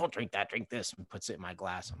like, no, don't drink that. Drink this, and puts it in my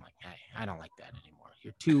glass. I'm like, hey, I don't like that anymore.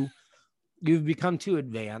 You've become too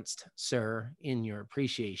advanced, sir, in your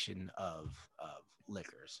appreciation of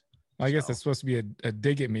liquors. I guess that's supposed to be a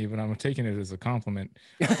dig at me, but I'm taking it as a compliment.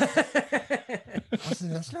 That's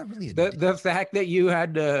not really the fact that you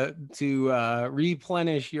had to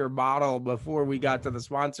replenish your bottle before we got to the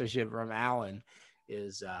sponsorship from Alan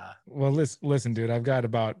is well, listen, dude, I've got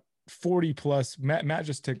about 40 plus. Matt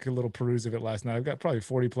just took a little peruse of it last night. I've got probably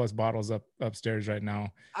 40 plus bottles upstairs right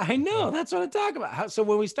now. I know, that's what I'm talking about. So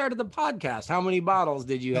when we started the podcast, how many bottles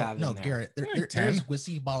did you have? No, Garrett, there's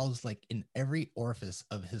whiskey bottles like in every orifice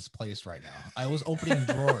of his place right now. I was opening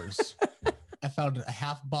drawers. I found a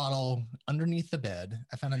half bottle underneath the bed.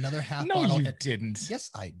 I found another half bottle. No, you didn't. Yes,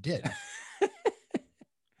 I did.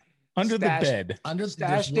 Under the bed.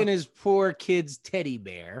 Stashed in his poor kid's teddy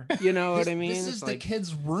bear. You know what I mean? This is the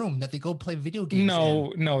kid's room that they go play video games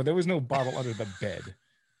in. No, there was no bottle under the bed.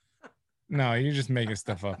 No, you're just making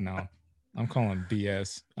stuff up now. I'm calling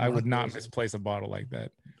BS. I would not misplace a bottle like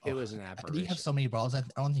that. It was an apparition. You have so many bottles. I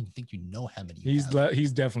don't even think you know how many.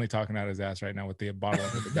 He's definitely talking out his ass right now with the bottle.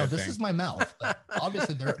 No, this is my mouth.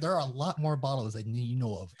 Obviously, there are a lot more bottles than you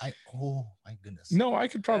know of. Oh my goodness. No, I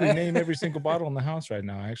could probably name every single bottle in the house right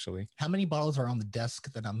now. Actually, how many bottles are on the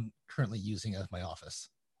desk that I'm currently using as my office?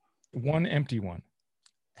 One empty one.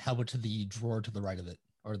 How about to the drawer to the right of it,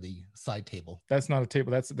 or the side table? That's not a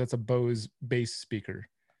table. That's a Bose bass speaker.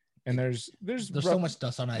 And there's so much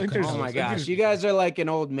dust on it. Oh my gosh, you guys are like an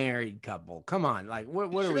old married couple. Come on, like what are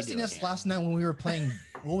we doing? Seen us last night when we were playing.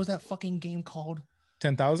 What was that fucking game called?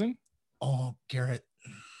 10,000. Oh, Garrett.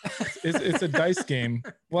 It's a dice game.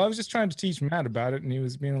 Well, I was just trying to teach Matt about it, and he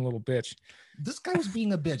was being a little bitch. This guy was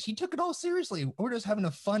being a bitch. He took it all seriously. We're just having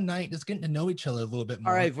a fun night, just getting to know each other a little bit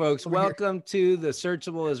more. All right, folks, welcome to the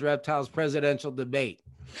Searchable as Reptiles presidential debate.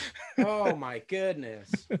 Oh my goodness!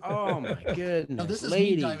 Oh my goodness! No, this is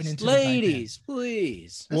ladies,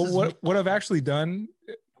 please. Well, what I've actually done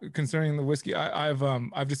concerning the whiskey,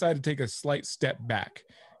 I've decided to take a slight step back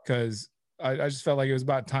because I just felt like it was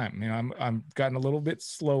about time. You know, I'm gotten a little bit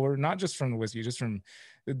slower, not just from the whiskey, just from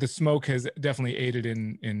the smoke has definitely aided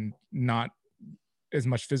in not as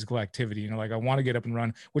much physical activity. You know, like I want to get up and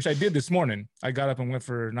run, which I did this morning. I got up and went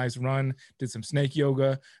for a nice run, did some snake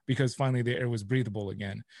yoga because finally the air was breathable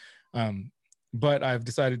again. But I've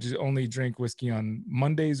decided to only drink whiskey on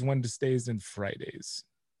Mondays, Wednesdays, and Fridays.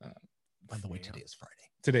 By the way, today is Friday.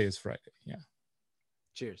 Today is Friday. Yeah.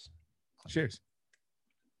 Cheers. Cheers.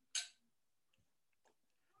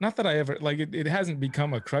 Not that I ever like it. It hasn't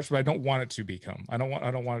become a crutch, but I don't want it to become. I don't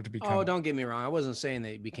want it to become. Oh, don't get me wrong. I wasn't saying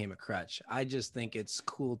that it became a crutch. I just think it's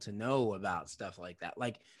cool to know about stuff like that.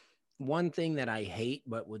 Like one thing that I hate,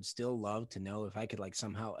 but would still love to know if I could like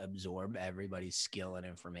somehow absorb everybody's skill and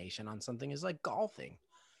information on something is like golfing.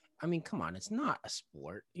 I mean, come on, it's not a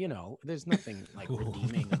sport. You know, there's nothing like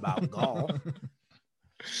redeeming about golf.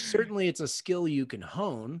 Certainly it's a skill you can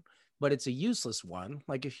hone, but it's a useless one.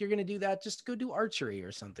 Like if you're going to do that, just go do archery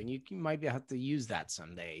or something. You might have to use that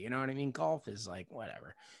someday. You know what I mean? Golf is like,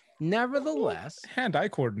 whatever. Nevertheless, hand-eye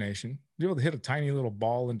coordination. Be able to hit a tiny little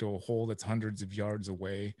ball into a hole that's hundreds of yards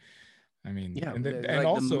away. I mean, yeah, and like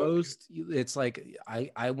also the most, it's like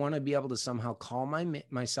I want to be able to somehow call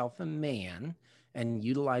myself a man and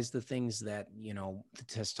utilize the things that, you know, the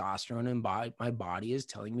testosterone in my body is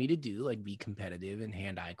telling me to do, like be competitive and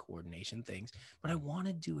hand-eye coordination things. But I want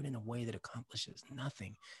to do it in a way that accomplishes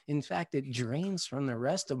nothing. In fact, it drains from the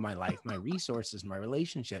rest of my life, my resources, my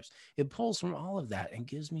relationships. It pulls from all of that and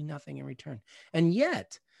gives me nothing in return. And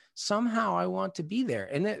yet somehow I want to be there.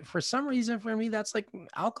 And that, for some reason, for me, that's like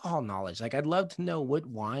alcohol knowledge. Like I'd love to know what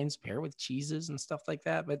wines pair with cheeses and stuff like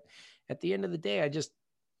that. But at the end of the day, I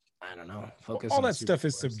don't know. Focus. All that stuff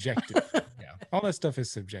is subjective. Yeah. All that stuff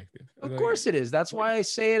is subjective. Of course it is. That's why I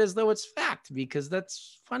say it as though it's fact, because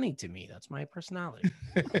that's funny to me. That's my personality.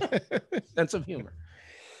 Sense of humor.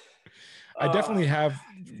 I definitely have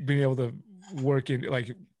been able to work in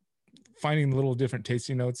like finding the little different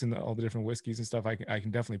tasting notes in all the different whiskeys and stuff. I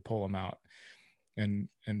can definitely pull them out. And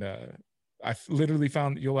I literally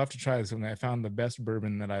found, you'll have to try this one. I found the best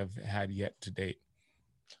bourbon that I've had yet to date.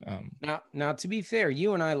 Now, to be fair,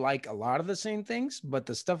 you and I like a lot of the same things, but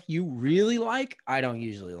the stuff you really like, I don't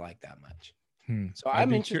usually like that much. So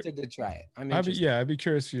I'm interested to try it. I'd be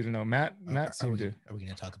curious for you to know. Matt Are we going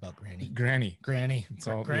to talk about Granny? Granny. It's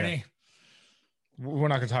all Granny. Yeah. We're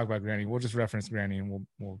not going to talk about Granny. We'll just reference Granny and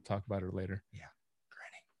we'll talk about her later. Yeah.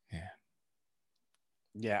 Granny. Yeah.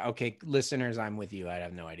 Yeah. Okay. Listeners, I'm with you. I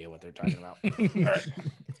have no idea what they're talking about.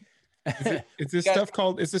 It's this stuff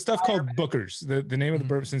called Booker's. The name of the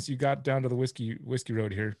bourbon, since you got down to the whiskey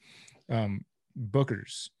road here,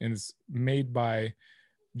 Booker's, and it's made by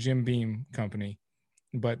Jim Beam Company.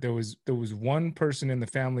 But there was one person in the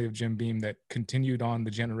family of Jim Beam that continued on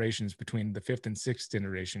the generations between the 5th and 6th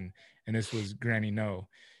generation, and this was Granny No,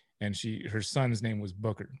 and her son's name was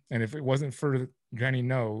Booker. And if it wasn't for Granny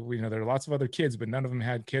No, you know, there are lots of other kids, but none of them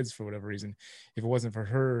had kids for whatever reason. If it wasn't for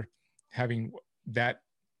her having that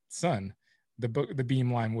son, the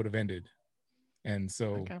Beam line would have ended. And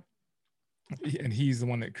so and he's the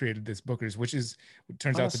one that created this Booker's, which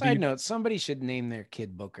turns out to be. On a side note, somebody should name their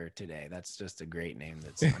kid Booker today. That's just a great name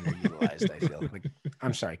that's underutilized, I feel.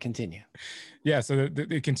 I'm sorry, continue. Yeah, so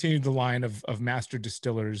they continued the line of master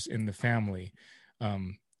distillers in the family.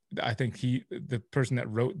 I think the person that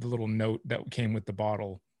wrote the little note that came with the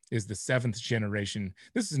bottle is the 7th generation.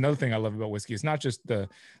 This is another thing I love about whiskey. It's not just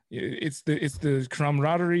it's the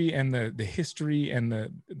camaraderie and the history and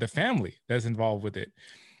the family that's involved with it.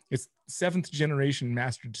 It's 7th generation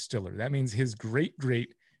master distiller. That means his great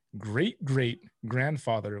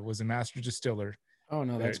grandfather was a master distiller. Oh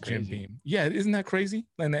no, that's crazy. Jim Beam. Yeah, isn't that crazy?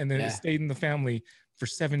 And then it stayed in the family for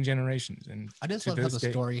 7 generations. And I just love how the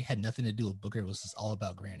story had nothing to do with Booker. It was just all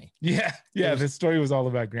about Granny. Yeah. The story was all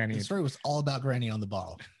about Granny. The story was all about Granny on the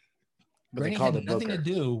bottle. Granny had nothing to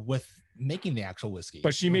do with making the actual whiskey.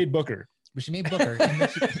 But she made Booker. And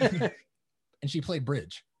she played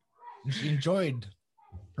bridge. And she enjoyed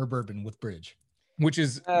her bourbon with bridge, which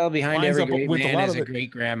is behind every great man is a great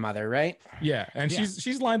grandmother, right? Yeah, and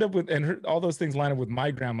she's lined up with, and all those things line up with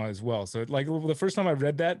my grandma as well. So like the first time I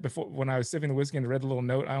read that, before when I was sipping the whiskey and read the little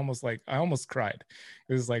note, I almost cried.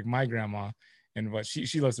 It was like my grandma, and what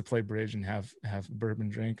she loves to play bridge and have bourbon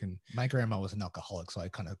drink. And my grandma was an alcoholic, so I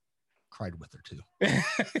kind of cried with her too.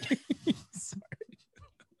 Sorry.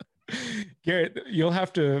 Garrett, you'll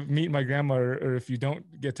have to meet my grandma, or if you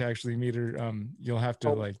don't get to actually meet her, you'll have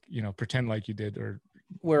to pretend like you did, or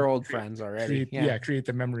we're old friends already. Create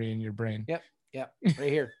the memory in your brain. Yep, right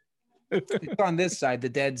here. It's on this side, the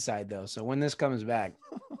dead side, though. So when this comes back,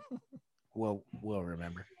 we'll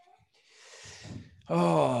remember.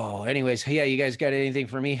 Oh, anyways, yeah, you guys got anything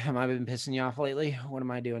for me? Have I been pissing you off lately? What am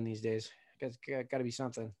I doing these days? Guys, got to be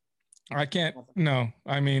something. I can't. No,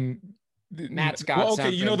 I mean, Matt's got well, okay.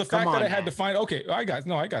 something. You know, the Come fact that on, I had to Matt. find. Okay, I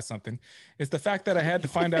got something. It's the fact that I had to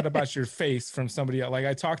find out about your face from somebody else. Like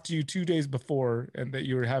I talked to you 2 days before, and that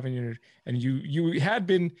you were having and you had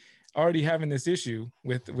been already having this issue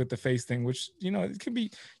with the face thing, which it can be.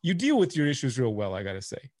 You deal with your issues real well, I gotta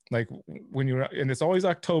say. Like when you're, and it's always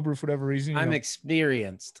October for whatever reason. I'm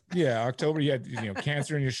experienced. Yeah, October. You had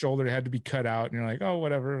cancer in your shoulder. It had to be cut out, and you're like, oh,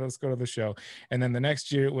 whatever. Let's go to the show. And then the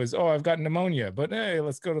next year it was, oh, I've got pneumonia, but hey,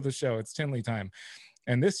 let's go to the show. It's Tinley time.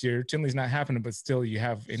 And this year Tinley's not happening, but still you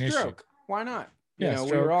have an issue. Why not? Yeah,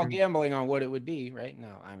 we were all gambling on what it would be, right?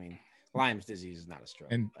 No, I mean, Lyme's disease is not a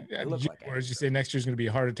stroke. And or as you say, next year's going to be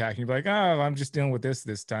a heart attack, and you're like, oh, I'm just dealing with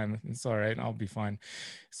this time. It's all right. I'll be fine.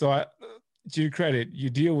 So to your credit, you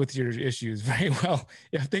deal with your issues very well.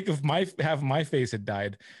 If I think if half my face had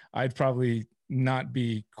died, I'd probably not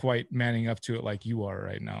be quite manning up to it like you are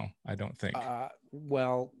right now. I don't think.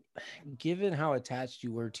 Well, given how attached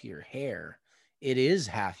you were to your hair, it is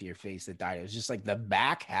half your face that died. It was just like the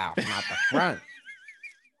back half, not the front.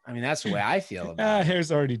 I mean, that's the way I feel about it.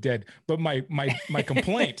 Hair's already dead. But my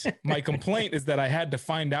complaint, is that I had to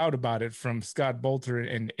find out about it from Scott Bolter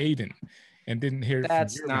and Aiden, and didn't hear.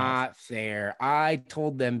 That's not fair. I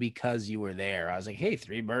told them because you were there. I was like, hey,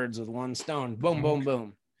 3 birds with 1 stone. Boom, boom,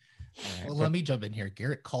 boom. Right, well, let me jump in here.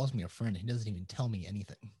 Garrett calls me a friend. He doesn't even tell me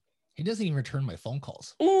anything. He doesn't even return my phone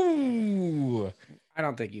calls. Ooh. I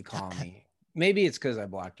don't think you call me. Maybe it's because I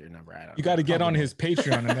blocked your number. I don't know. You got to get on his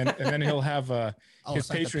Patreon, and then he'll have his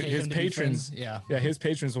patrons. His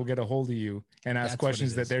patrons will get a hold of you and ask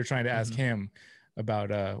questions that they're trying to ask him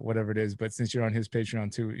about whatever it is. But since you're on his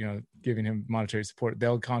Patreon too, giving him monetary support,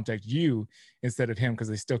 they'll contact you instead of him because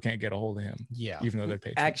they still can't get a hold of him. Yeah, even though they're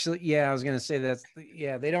patrons. Actually, I was gonna say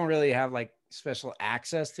they don't really have like special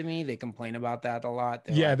access to me. They complain about that a lot.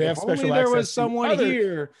 They're like, they have special access. There was someone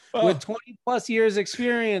here with 20 plus years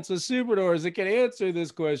experience with Super Doors that can answer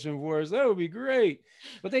this question for us. That would be great.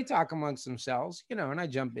 But they talk amongst themselves, and I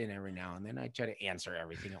jump in every now and then. I try to answer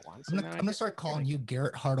everything at once. I'm gonna start calling you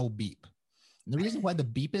Garrett Hartle Beep. And the reason why the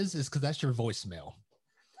beep is because that's your voicemail.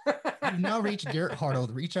 You've now reached Garrett Hartle,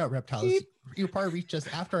 the Reach Out Reptiles. Beep. You probably reach us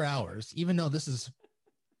after hours, even though this is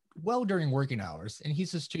well during working hours, and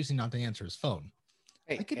he's just choosing not to answer his phone.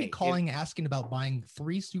 I could be calling, asking about buying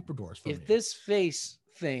 3 Super Doors from you. If this face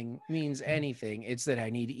thing means anything, it's that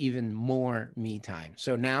I need even more me time.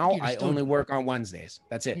 So now I only work on Wednesdays.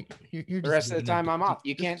 That's it. You're the rest of the time I'm off.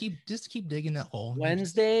 You can't keep digging that hole.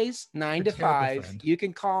 Wednesdays, 9 to 5. You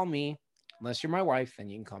can call me. Unless you're my wife, then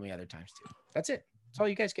you can call me other times too. That's it. That's all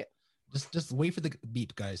you guys get. Just wait for the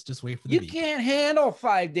beep, guys. Just wait for the beep. You can't handle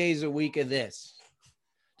 5 days a week of this.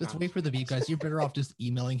 Just wait for the beep, guys. You're better off just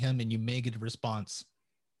emailing him, and you may get a response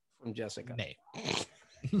from Jessica. Nay.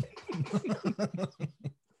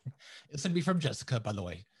 It's gonna be from Jessica, by the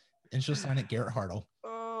way, and she'll sign it Garrett Hartle.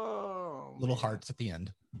 Little hearts at the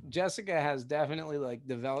end. Jessica has definitely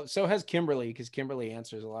developed. So has Kimberly, because Kimberly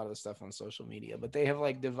answers a lot of the stuff on social media. But they have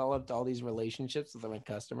developed all these relationships with my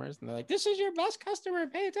customers, and they're like, "This is your best customer.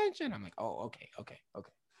 Pay attention." I'm like, "Oh, okay." Is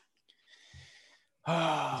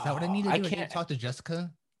that what I need to do? I can't talk to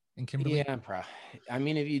Jessica and Kimberly. Yeah, I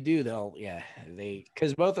mean, if you do,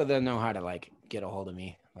 because both of them know how to get a hold of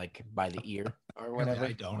me, by the ear or whatever.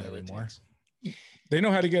 I don't anymore. They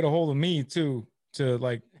know how to get a hold of me too,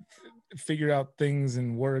 to figure out things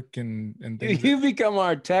and work and things. You become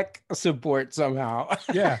our tech support somehow.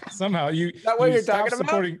 Yeah, somehow is that what you're talking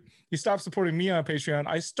about? You stop supporting me on Patreon.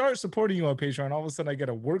 I start supporting you on Patreon. All of a sudden, I get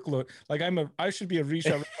a workload. I should be a Reach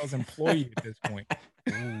Out Reptiles employee at this point.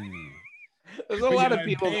 There's a lot of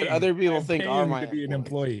people that other people think are my to be an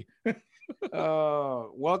employee.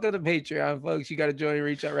 Welcome to Patreon, folks. You got to join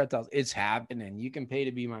Reach Out Reptiles. It's happening. You can pay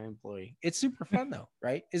to be my employee. It's super fun though,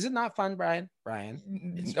 right? Is it not fun, Brian?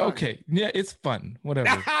 It's fun. Okay, yeah, it's fun.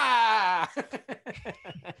 Whatever.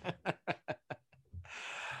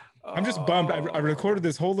 I'm just bummed. I recorded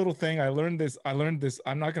this whole little thing. I learned this.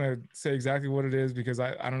 I'm not gonna say exactly what it is because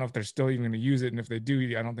I don't know if they're still even gonna use it, and if they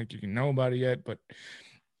do, I don't think you can know about it yet. But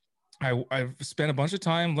I've spent a bunch of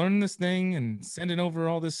time learning this thing and sending over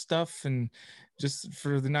all this stuff, and just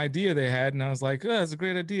for an idea they had, and I was like, "Oh, that's a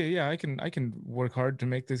great idea. Yeah, I can work hard to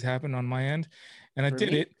make this happen on my end," and I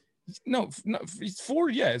did it. No, it's for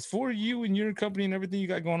you and your company and everything you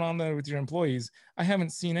got going on there with your employees. I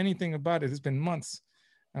haven't seen anything about it. It's been months.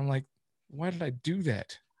 I'm like, why did I do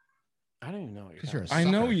that? I don't even know what you're talking about. I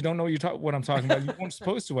know you don't know what I'm talking about. You weren't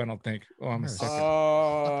supposed to, I don't think. Oh, I'm a sucker.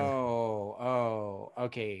 Oh,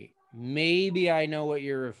 okay. maybe I know what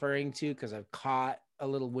you're referring to because I've caught a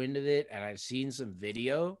little wind of it and I've seen some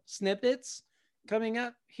video snippets coming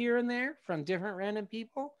up here and there from different random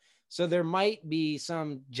people. So there might be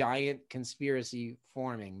some giant conspiracy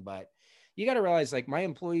forming, but you got to realize like my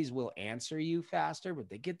employees will answer you faster, but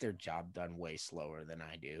they get their job done way slower than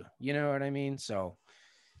I do. You know what I mean? So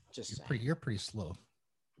just you're pretty slow.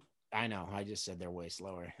 I know. I just said they're way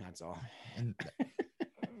slower. That's all. And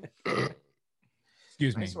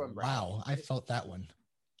Excuse me. Nice one, bro. wow, I felt that one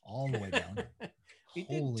all the way down. He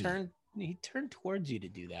did turn. He turned towards you to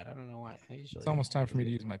do that. I don't know why. It's almost time for me to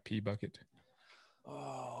use my pee bucket.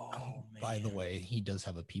 Oh, man. By the way, he does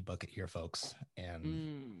have a pee bucket here, folks,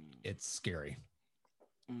 and it's scary.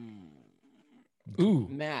 Ooh,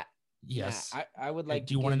 Matt. Yes. Matt, I would like.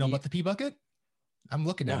 Do you want to know about the pee bucket? I'm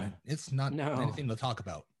looking at No. it. It's not No. anything to talk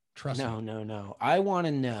about. Trust me. No. I want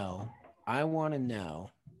to know.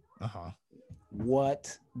 Uh-huh.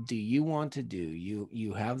 What do you want to do?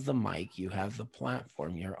 You have the mic, you have the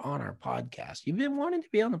platform, you're on our podcast. You've been wanting to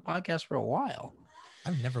be on the podcast for a while.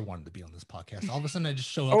 I've never wanted to be on this podcast. All of a sudden I just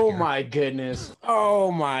show up. Oh here. my goodness.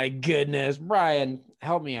 Brian,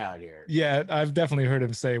 help me out here. yeah, I've definitely heard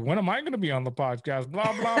him say, "When am I going to be on the podcast?"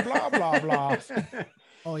 Blah blah blah blah blah.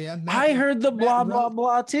 Oh yeah. I heard the blah Matt, blah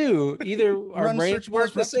blah too. Either our run brains Searchables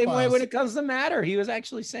work the same way Reptiles. when it comes to Matter. He was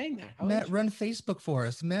actually saying that. How Matt, run Facebook for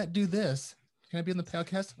us. Matt, do this. Can I be on the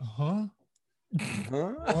podcast? Huh?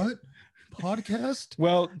 Huh? What? Podcast?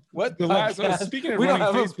 Well, What? the last podcast? speaking of We don't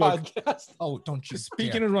running have Facebook, a podcast. Oh, don't you?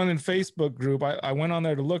 speaking of running Facebook group, I went on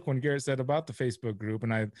there to look when Garrett said about the Facebook group,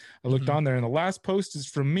 and I looked Mhm. on there, and the last post is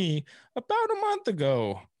from me about a month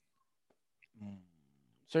ago.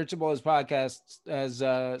 Searchable as podcasts, as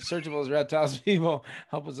searchable as reptiles people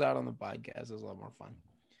help us out on the podcast. It's a lot more fun.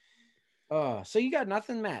 So you got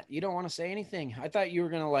nothing, Matt. You don't want to say anything. I thought you were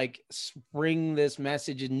gonna like spring this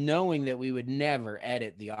message, and knowing that we would never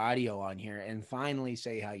edit the audio on here, and finally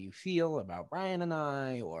say how you feel about Brian and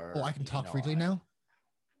I. Or Oh, I can talk freely now.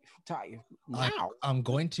 Talk now. I'm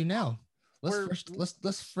going to now. We're-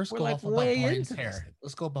 Let's first we're go like off about way Brian's into this. hair.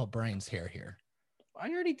 Let's go about Brian's hair here. I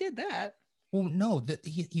already did that. Well, no, that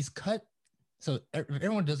he's cut. So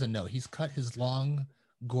everyone doesn't know he's cut his long,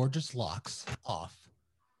 gorgeous locks off,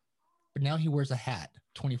 but now he wears a hat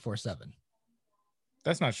 24/7.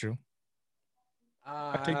 That's not true.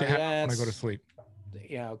 I take the hat off when I go to sleep.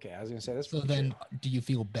 Yeah, okay. I was gonna say that's. So pretty then, true. do you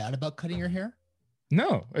feel bad about cutting your hair?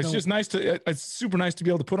 No, it's No. just nice to. It's super nice to be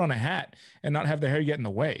able to put on a hat and not have the hair get in the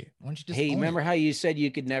way. Why don't you just? Hey, own remember it? how you said you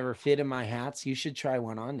could never fit in my hats? You should try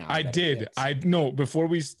one on now. I bet it did. fits. I no. Before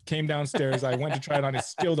we came downstairs, I went to try it on. It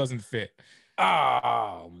still doesn't fit.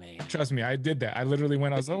 Oh man. Trust me, I did that. I literally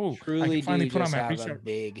went. I was, oh, I Truly can finally do put on just my have a pre-shirt.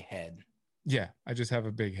 big head. Yeah, I just have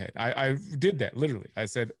a big head. I did that literally. I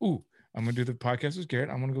said, ooh, I'm gonna do the podcast with Garrett.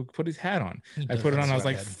 I'm gonna go put his hat on. He I does put it have on. a I was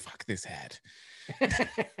like, head. fuck this hat.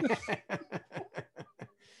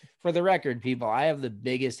 For the record, people, I have the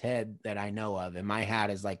biggest head that I know of, and my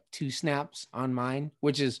hat is like 2 snaps on mine,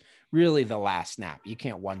 which is really the last snap. You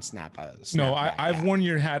can't one snap out of the snap. No, I've worn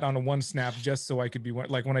your hat on a one snap just so I could be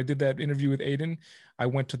like when I did that interview with Aiden, I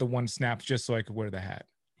went to the one snap just so I could wear the hat.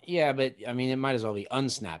 Yeah, but I mean, it might as well be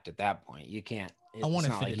unsnapped at that point. You can't. I want it's a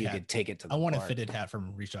not like fitted you hat. could take it to the I want a park. fitted hat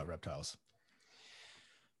from Reach Out Reptiles.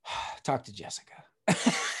 Talk to Jessica.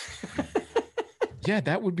 Yeah,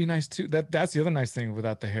 that would be nice too. That's the other nice thing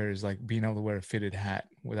without the hair is like being able to wear a fitted hat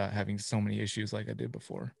without having so many issues like I did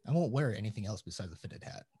before. I won't wear anything else besides a fitted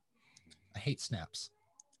hat. I hate snaps.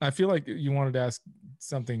 I feel like you wanted to ask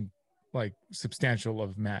something like substantial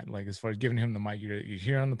of Matt, like as far as giving him the mic. You're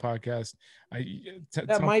here on the podcast.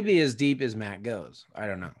 That might be as deep as Matt goes. I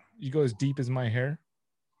don't know. You go as deep as my hair.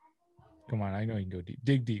 Come on, I know you can go deep.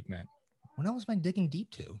 Dig deep, man. When else am I digging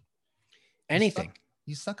deep to? Anything.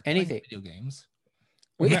 You suck at Anything. playing video games.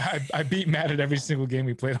 I beat Matt at every single game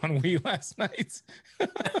we played on Wii last night.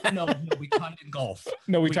 No, we tied in golf.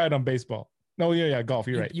 No, we tied on baseball. No, yeah, golf.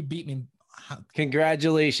 You're right. You beat me.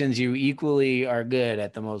 Congratulations. You equally are good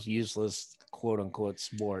at the most useless quote unquote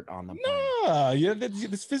sport on the planet. No, yeah,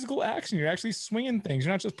 this physical action. You're actually swinging things.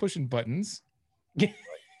 You're not just pushing buttons.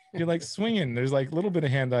 You're like swinging. There's like a little bit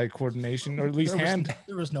of hand-eye coordination, or at least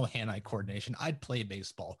There was no hand-eye coordination. I'd play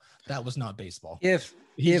baseball. That was not baseball. If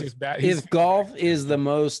He's just bad. He's- if golf is the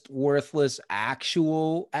most worthless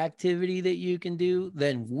actual activity that you can do,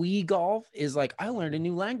 then Wii golf is like, I learned a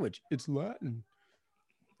new language. It's Latin.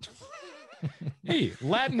 Hey,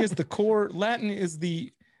 Latin is the core. Latin is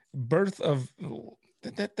the birth of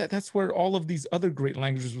that's where all of these other great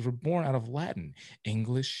languages were born out of Latin.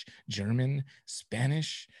 English, German,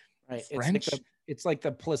 Spanish, Right. French. It's like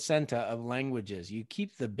the placenta of languages. You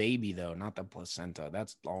keep the baby though, not the placenta.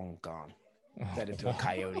 That's long gone. Fed it to a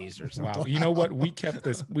coyotes or something. Wow. You know what? We kept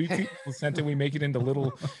this. We keep placenta. We make it into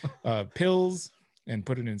little pills and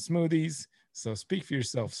put it in smoothies. So speak for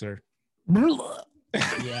yourself, sir.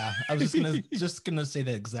 Yeah, I was just gonna say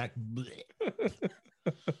the exact.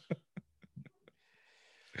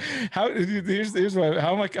 Here's what,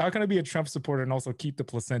 how can I be a Trump supporter and also keep the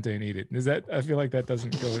placenta and eat it? Is that, I feel like that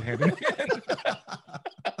doesn't go hand in hand.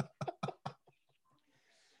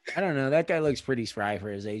 I don't know. That guy looks pretty spry for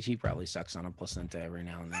his age. He probably sucks on a placenta every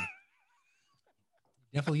now and then.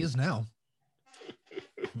 Definitely is now.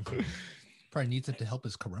 Probably needs it to help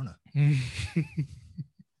his corona.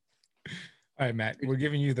 All right, Matt, we're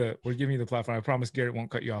giving you the platform. I promise Garrett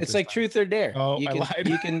won't cut you off. It's like truth or dare. Oh, I lied.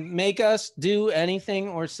 You can make us do anything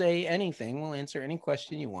or say anything. We'll answer any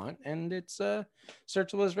question you want. And it's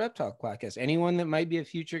Searchable as Reptile podcast. Anyone that might be a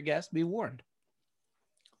future guest, be warned.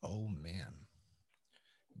 Oh man.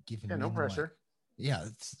 No pressure. Yeah,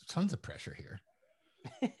 it's tons of pressure here.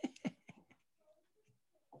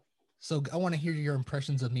 So I want to hear your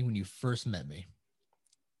impressions of me when you first met me.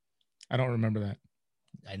 I don't remember that.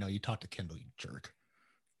 I know you talked to Kendall, you jerk.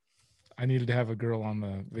 I needed to have a girl on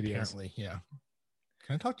the videos. Apparently, yeah.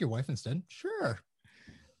 Can I talk to your wife instead? Sure.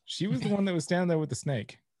 She was the one that was standing there with the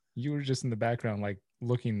snake. You were just in the background, like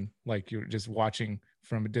looking like you were just watching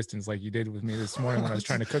from a distance, like you did with me this morning when I was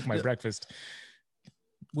trying to cook my breakfast.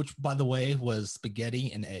 Which, by the way, was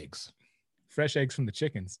spaghetti and eggs. Fresh eggs from the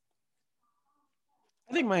chickens.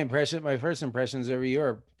 I think my first impressions of you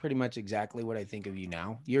are pretty much exactly what I think of you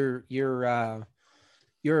now. You're a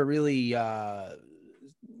really,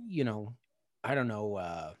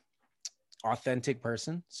 authentic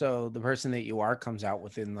person. So the person that you are comes out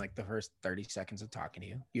within like the first 30 seconds of talking to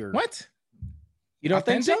you. What? You don't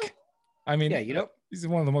authentic? think so? I mean, yeah, you know, he's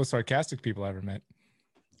one of the most sarcastic people I ever met.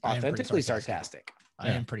 Authentically sarcastic. I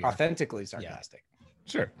am pretty authentically sarcastic. Yeah.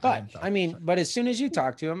 Sure. But but as soon as you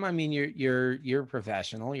talk to him, I mean, you're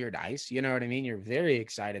professional, you're nice. You know what I mean? You're very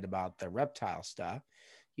excited about the reptile stuff.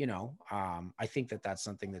 You know, I think that's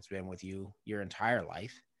something that's been with you your entire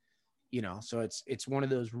life. You know, so it's one of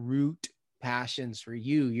those root passions for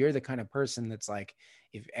you. You're the kind of person that's like,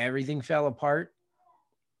 if everything fell apart,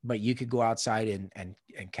 but you could go outside and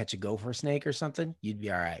catch a gopher snake or something, you'd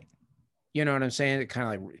be all right. You know what I'm saying? It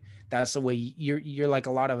kind of like, that's the way you're like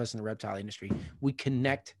a lot of us in the reptile industry. We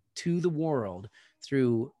connect to the world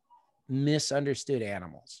through misunderstood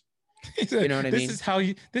animals. You know what I mean?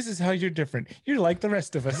 This is how you're different. You're like the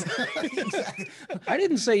rest of us. I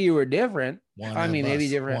didn't say you were different. Maybe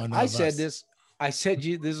different. I said this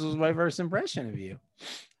was my first impression of you.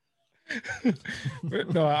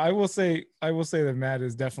 No, I will say that Matt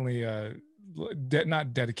is definitely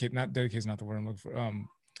not dedicated. Not dedicated is not the word I'm looking for.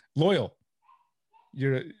 Loyal.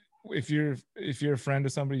 If you're a friend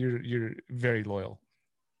of somebody, you're very loyal.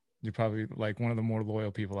 You're probably like one of the more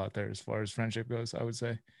loyal people out there as far as friendship goes, I would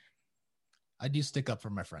say. I do stick up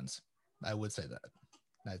for my friends. I would say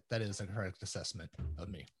that is a correct assessment of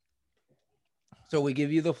me. So we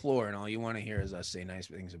give you the floor, and all you want to hear is us say nice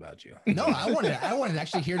things about you. No, I wanted to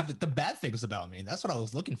actually hear the bad things about me. That's what I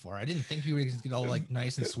was looking for. I didn't think you were going to get all like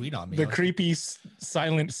nice and sweet on me. The creepy,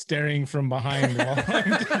 silent staring from behind.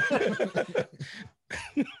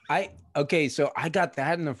 So I got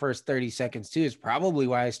that in the first 30 seconds too. It's probably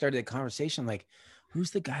why I started the conversation. Like,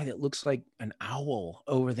 who's the guy that looks like an owl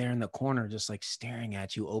over there in the corner, just like staring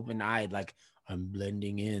at you open-eyed, like I'm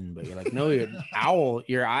blending in, but you're like, no, you're an owl.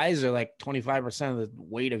 Your eyes are like 25% of the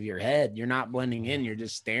weight of your head. You're not blending in. You're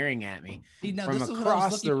just staring at me from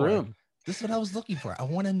across the room. This is what I was looking for. I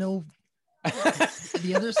want to know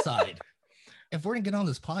the other side. If we're gonna get on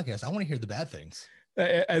this podcast, I want to hear the bad things.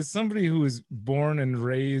 As somebody who was born and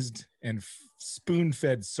raised and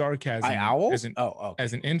spoon-fed sarcasm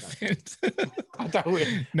as an infant. Not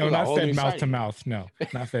fed mouth to mouth. No,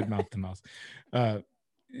 not fed mouth to mouth.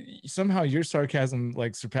 Somehow your sarcasm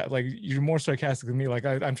you're more sarcastic than me. Like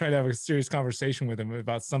I'm trying to have a serious conversation with him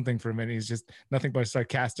about something for a minute. He's just nothing but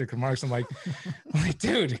sarcastic remarks. I'm like,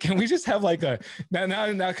 dude, can we just have like a now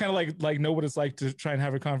kind of like know what it's like to try and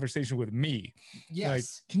have a conversation with me? Yes. Like,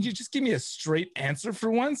 can you just give me a straight answer for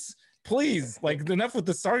once? Please, like enough with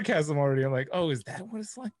the sarcasm already. I'm like, oh, is that what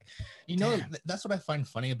it's like? You know, that's what I find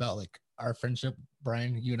funny about like our friendship,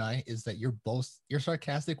 Brian, you and I, is that you're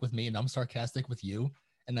sarcastic with me and I'm sarcastic with you.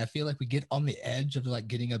 And I feel like we get on the edge of like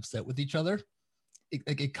getting upset with each other.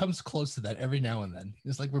 It comes close to that every now and then.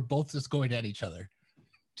 It's like we're both just going at each other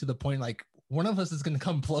to the point like one of us is going to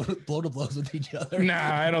come blow to blows with each other.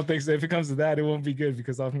 Nah, I don't think so. If it comes to that, it won't be good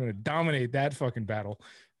because I'm going to dominate that fucking battle.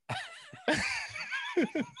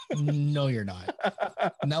 No, you're not.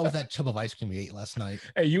 Not with that tub of ice cream you ate last night.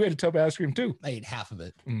 Hey, you ate a tub of ice cream too. I ate half of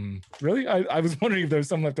it. Really? I was wondering if there was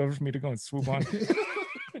some left over for me to go and swoop on.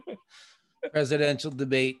 Presidential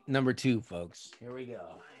debate number 2, folks. Here we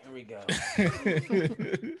go.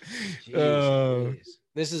 Jeez.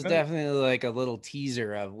 This is definitely like a little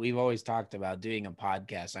teaser of, we've always talked about doing a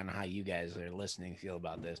podcast. I don't know how you guys are listening feel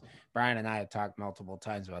about this. Brian and I have talked multiple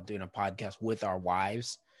times about doing a podcast with our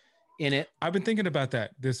wives in it. I've been thinking about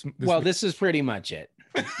that. This is pretty much it.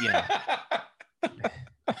 Yeah.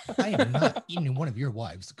 I am not eating one of your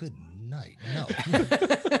wives. Good night. No.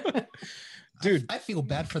 Dude, I feel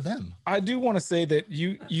bad for them. I do want to say that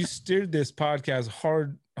you steered this podcast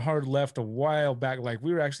hard left a while back. Like,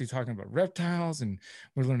 we were actually talking about reptiles, and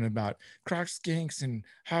we're learning about croc skinks and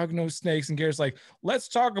hognose snakes, and Garrett's like, let's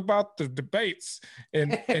talk about the debates.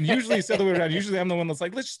 And usually it's the other way around. Usually I'm the one that's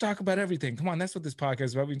like, let's just talk about everything. Come on, that's what this podcast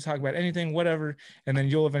is about. We can talk about anything, whatever. And then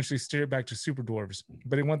you'll eventually steer it back to super dwarves.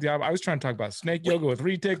 But it went I was trying to talk about snake yoga with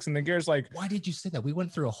retics, and then Garrett's like, why did you say that? We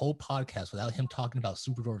went through a whole podcast without him talking about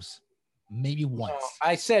super dwarves. Maybe once.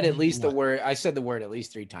 I said at least the word. I said the word at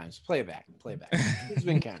least 3 times. Play it back. It's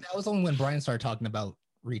been counted. That was only when Brian started talking about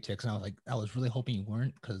retics, and I was like, I was really hoping you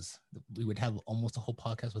weren't, because we would have almost a whole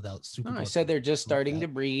podcast without super. No, I said they're just starting to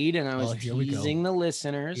breed, and I was teasing the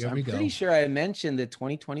listeners. I'm pretty sure I mentioned that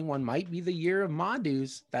 2021 might be the year of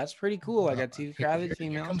Madus. That's pretty cool. I got 2 crowded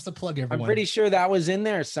females. Here comes the plug, everyone. I'm pretty sure that was in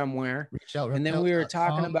there somewhere. Reach out, and then we were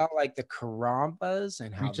talking about like the Karampas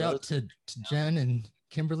and how reach out to Jen and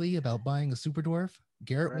Kimberly about buying a super dwarf.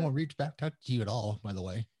 Garrett won't reach back to you at all, by the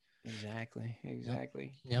way. Exactly.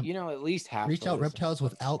 Yep. You know, at least half reach out reptiles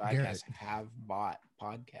without Garrett. Have bought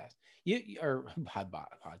podcast.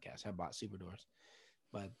 Have bought super dwarfs.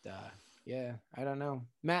 But yeah, I don't know.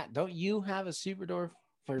 Matt, don't you have a super dwarf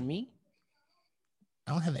for me?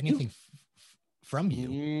 I don't have anything from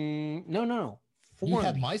you. No. You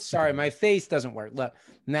have my Sorry, my face doesn't work. Look,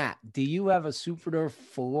 Matt, do you have a super dwarf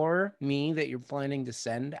for me that you're planning to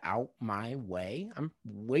send out my way? I'm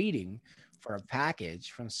waiting for a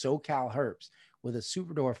package from SoCal Herps with a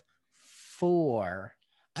super dwarf for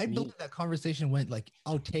I me. believe that conversation went like,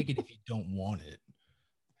 I'll take it if you don't want it.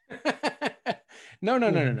 No.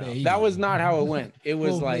 Maybe. That was not how it went. It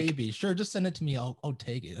was like, maybe. Sure, just send it to me. I'll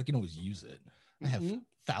take it. I can always use it. I have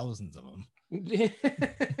thousands of them.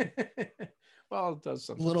 Well, it does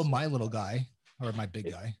sometimes. My little guy, or my big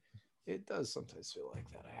guy. It does sometimes feel like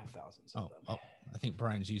that. I have thousands of them. Oh, I think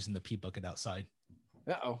Brian's using the pee bucket outside.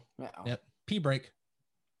 Uh-oh. Yep. Pee break.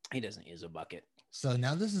 He doesn't use a bucket. So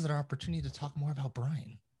now this is our opportunity to talk more about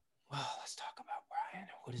Brian. Well, let's talk about Brian.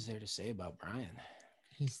 What is there to say about Brian?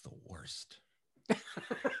 He's the worst.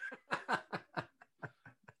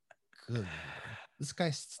 Good. This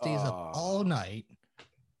guy stays up all night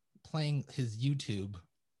playing his YouTube,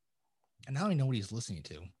 and I don't even know what he's listening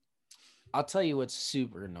to. I'll tell you what's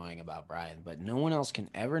super annoying about Brian, but no one else can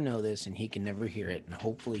ever know this, and he can never hear it. And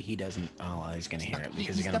hopefully he doesn't. Oh, well, he's going to hear it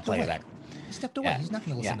because he's going to play it back. He stepped away. Yeah. He's not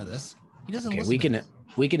going to listen to this. He doesn't listen.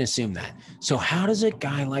 We can assume that. So how does a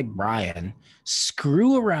guy like Brian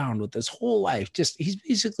screw around with his whole life? He's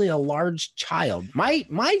basically a large child. My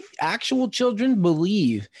actual children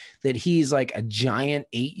believe that he's like a giant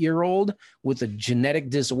 8-year-old with a genetic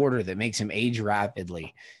disorder that makes him age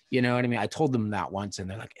rapidly. You know what I mean? I told them that once, and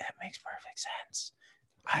they're like, "That makes perfect sense.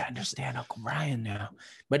 I understand Uncle Brian now."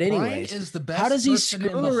 But anyways, Brian is the best. How does he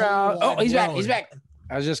screw around? Oh, he's back. He's back.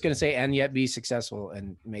 I was just going to say, and yet be successful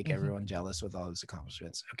and make everyone jealous with all his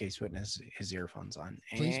accomplishments. Okay, Switten has his earphones on.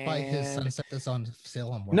 Please buy his Sunset this on sale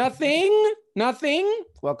on Nothing.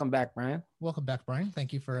 Welcome back, Brian. Welcome back, Brian.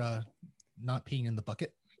 Thank you for not peeing in the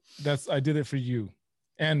bucket. I did it for you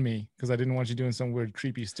and me because I didn't want you doing some weird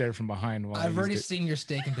creepy stare from behind. While I've already seen your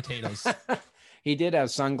steak and potatoes. He did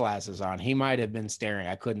have sunglasses on. He might have been staring.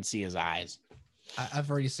 I couldn't see his eyes.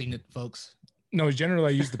 I've already seen it, folks. No, generally I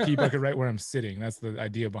use the pee bucket right where I'm sitting. That's the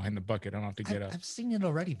idea behind the bucket. I don't have to get up. I've seen it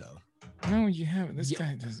already, though. No, you haven't. This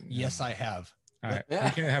guy doesn't. Yes, I have. All right. We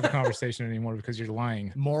can't have a conversation anymore because you're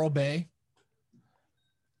lying. Morro Bay.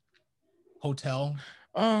 Hotel.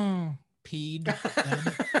 Oh. Peed.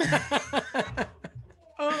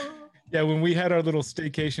 Yeah, when we had our little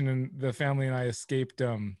staycation and the family and I escaped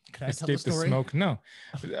the smoke. No.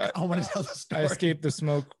 I want to tell the story. I escaped the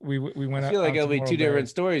smoke. We went. I feel like it'll be two different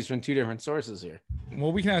stories from two different sources here.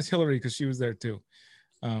 Well, we can ask Hillary because she was there too.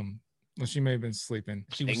 Well, she may have been sleeping.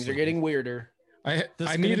 Things are getting weirder. I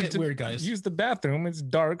needed to use the bathroom. It's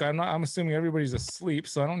dark. I'm assuming everybody's asleep,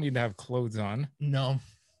 so I don't need to have clothes on. No.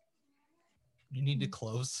 You need to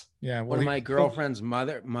close. Yeah. One of my girlfriend's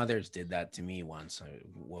mothers did that to me once. I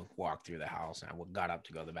walked through the house and I got up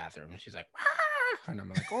to go to the bathroom and she's like, ah! And I'm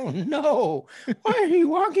like, oh no, why are you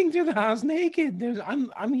walking through the house naked?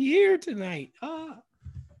 I'm here tonight.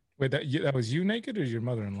 Wait, that was you naked or your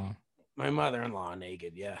mother-in-law? My mother-in-law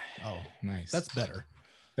naked, yeah. Oh, Nice. that's better.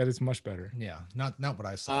 That is much better. Yeah, not what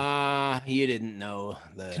I saw. You didn't know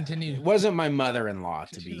Continue. It wasn't my mother-in-law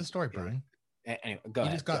to Continue be the story, Brian. Anyway, go You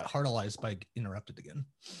ahead. just got heartalized by interrupted again.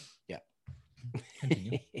 Yeah.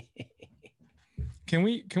 Continue. Can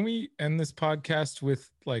we end this podcast with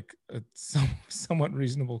like a somewhat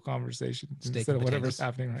reasonable conversation Steak instead of and whatever's potatoes.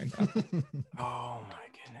 happening right now? Oh my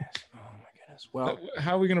goodness. Well,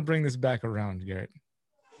 How are we gonna bring this back around, Garrett?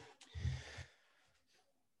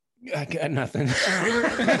 I got nothing.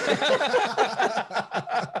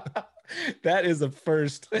 That is a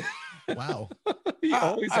first. Wow.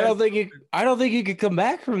 I don't think you could come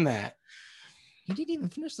back from that. You didn't even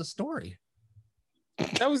finish the story.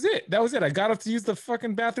 That was it. I got up to use the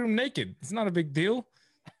fucking bathroom naked. It's not a big deal.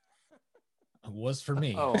 It was for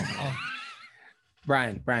me. Oh.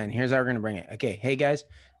 Brian, here's how we're gonna bring it. Okay, hey guys,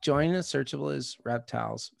 join the Searchable as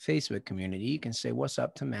Reptiles Facebook community. You can say what's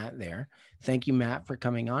up to Matt there. Thank you, Matt, for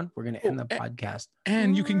coming on. We're gonna end the podcast.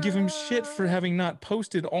 And you can give him shit for having not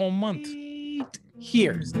posted all month.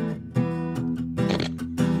 Here. Who's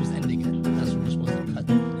ending it? That's when you're supposed to cut.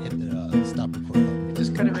 Hit the stop record button.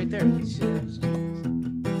 Just cut it right there.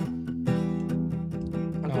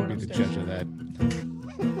 I'll be the judge of that.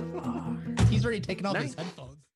 He's already taken off his headphones.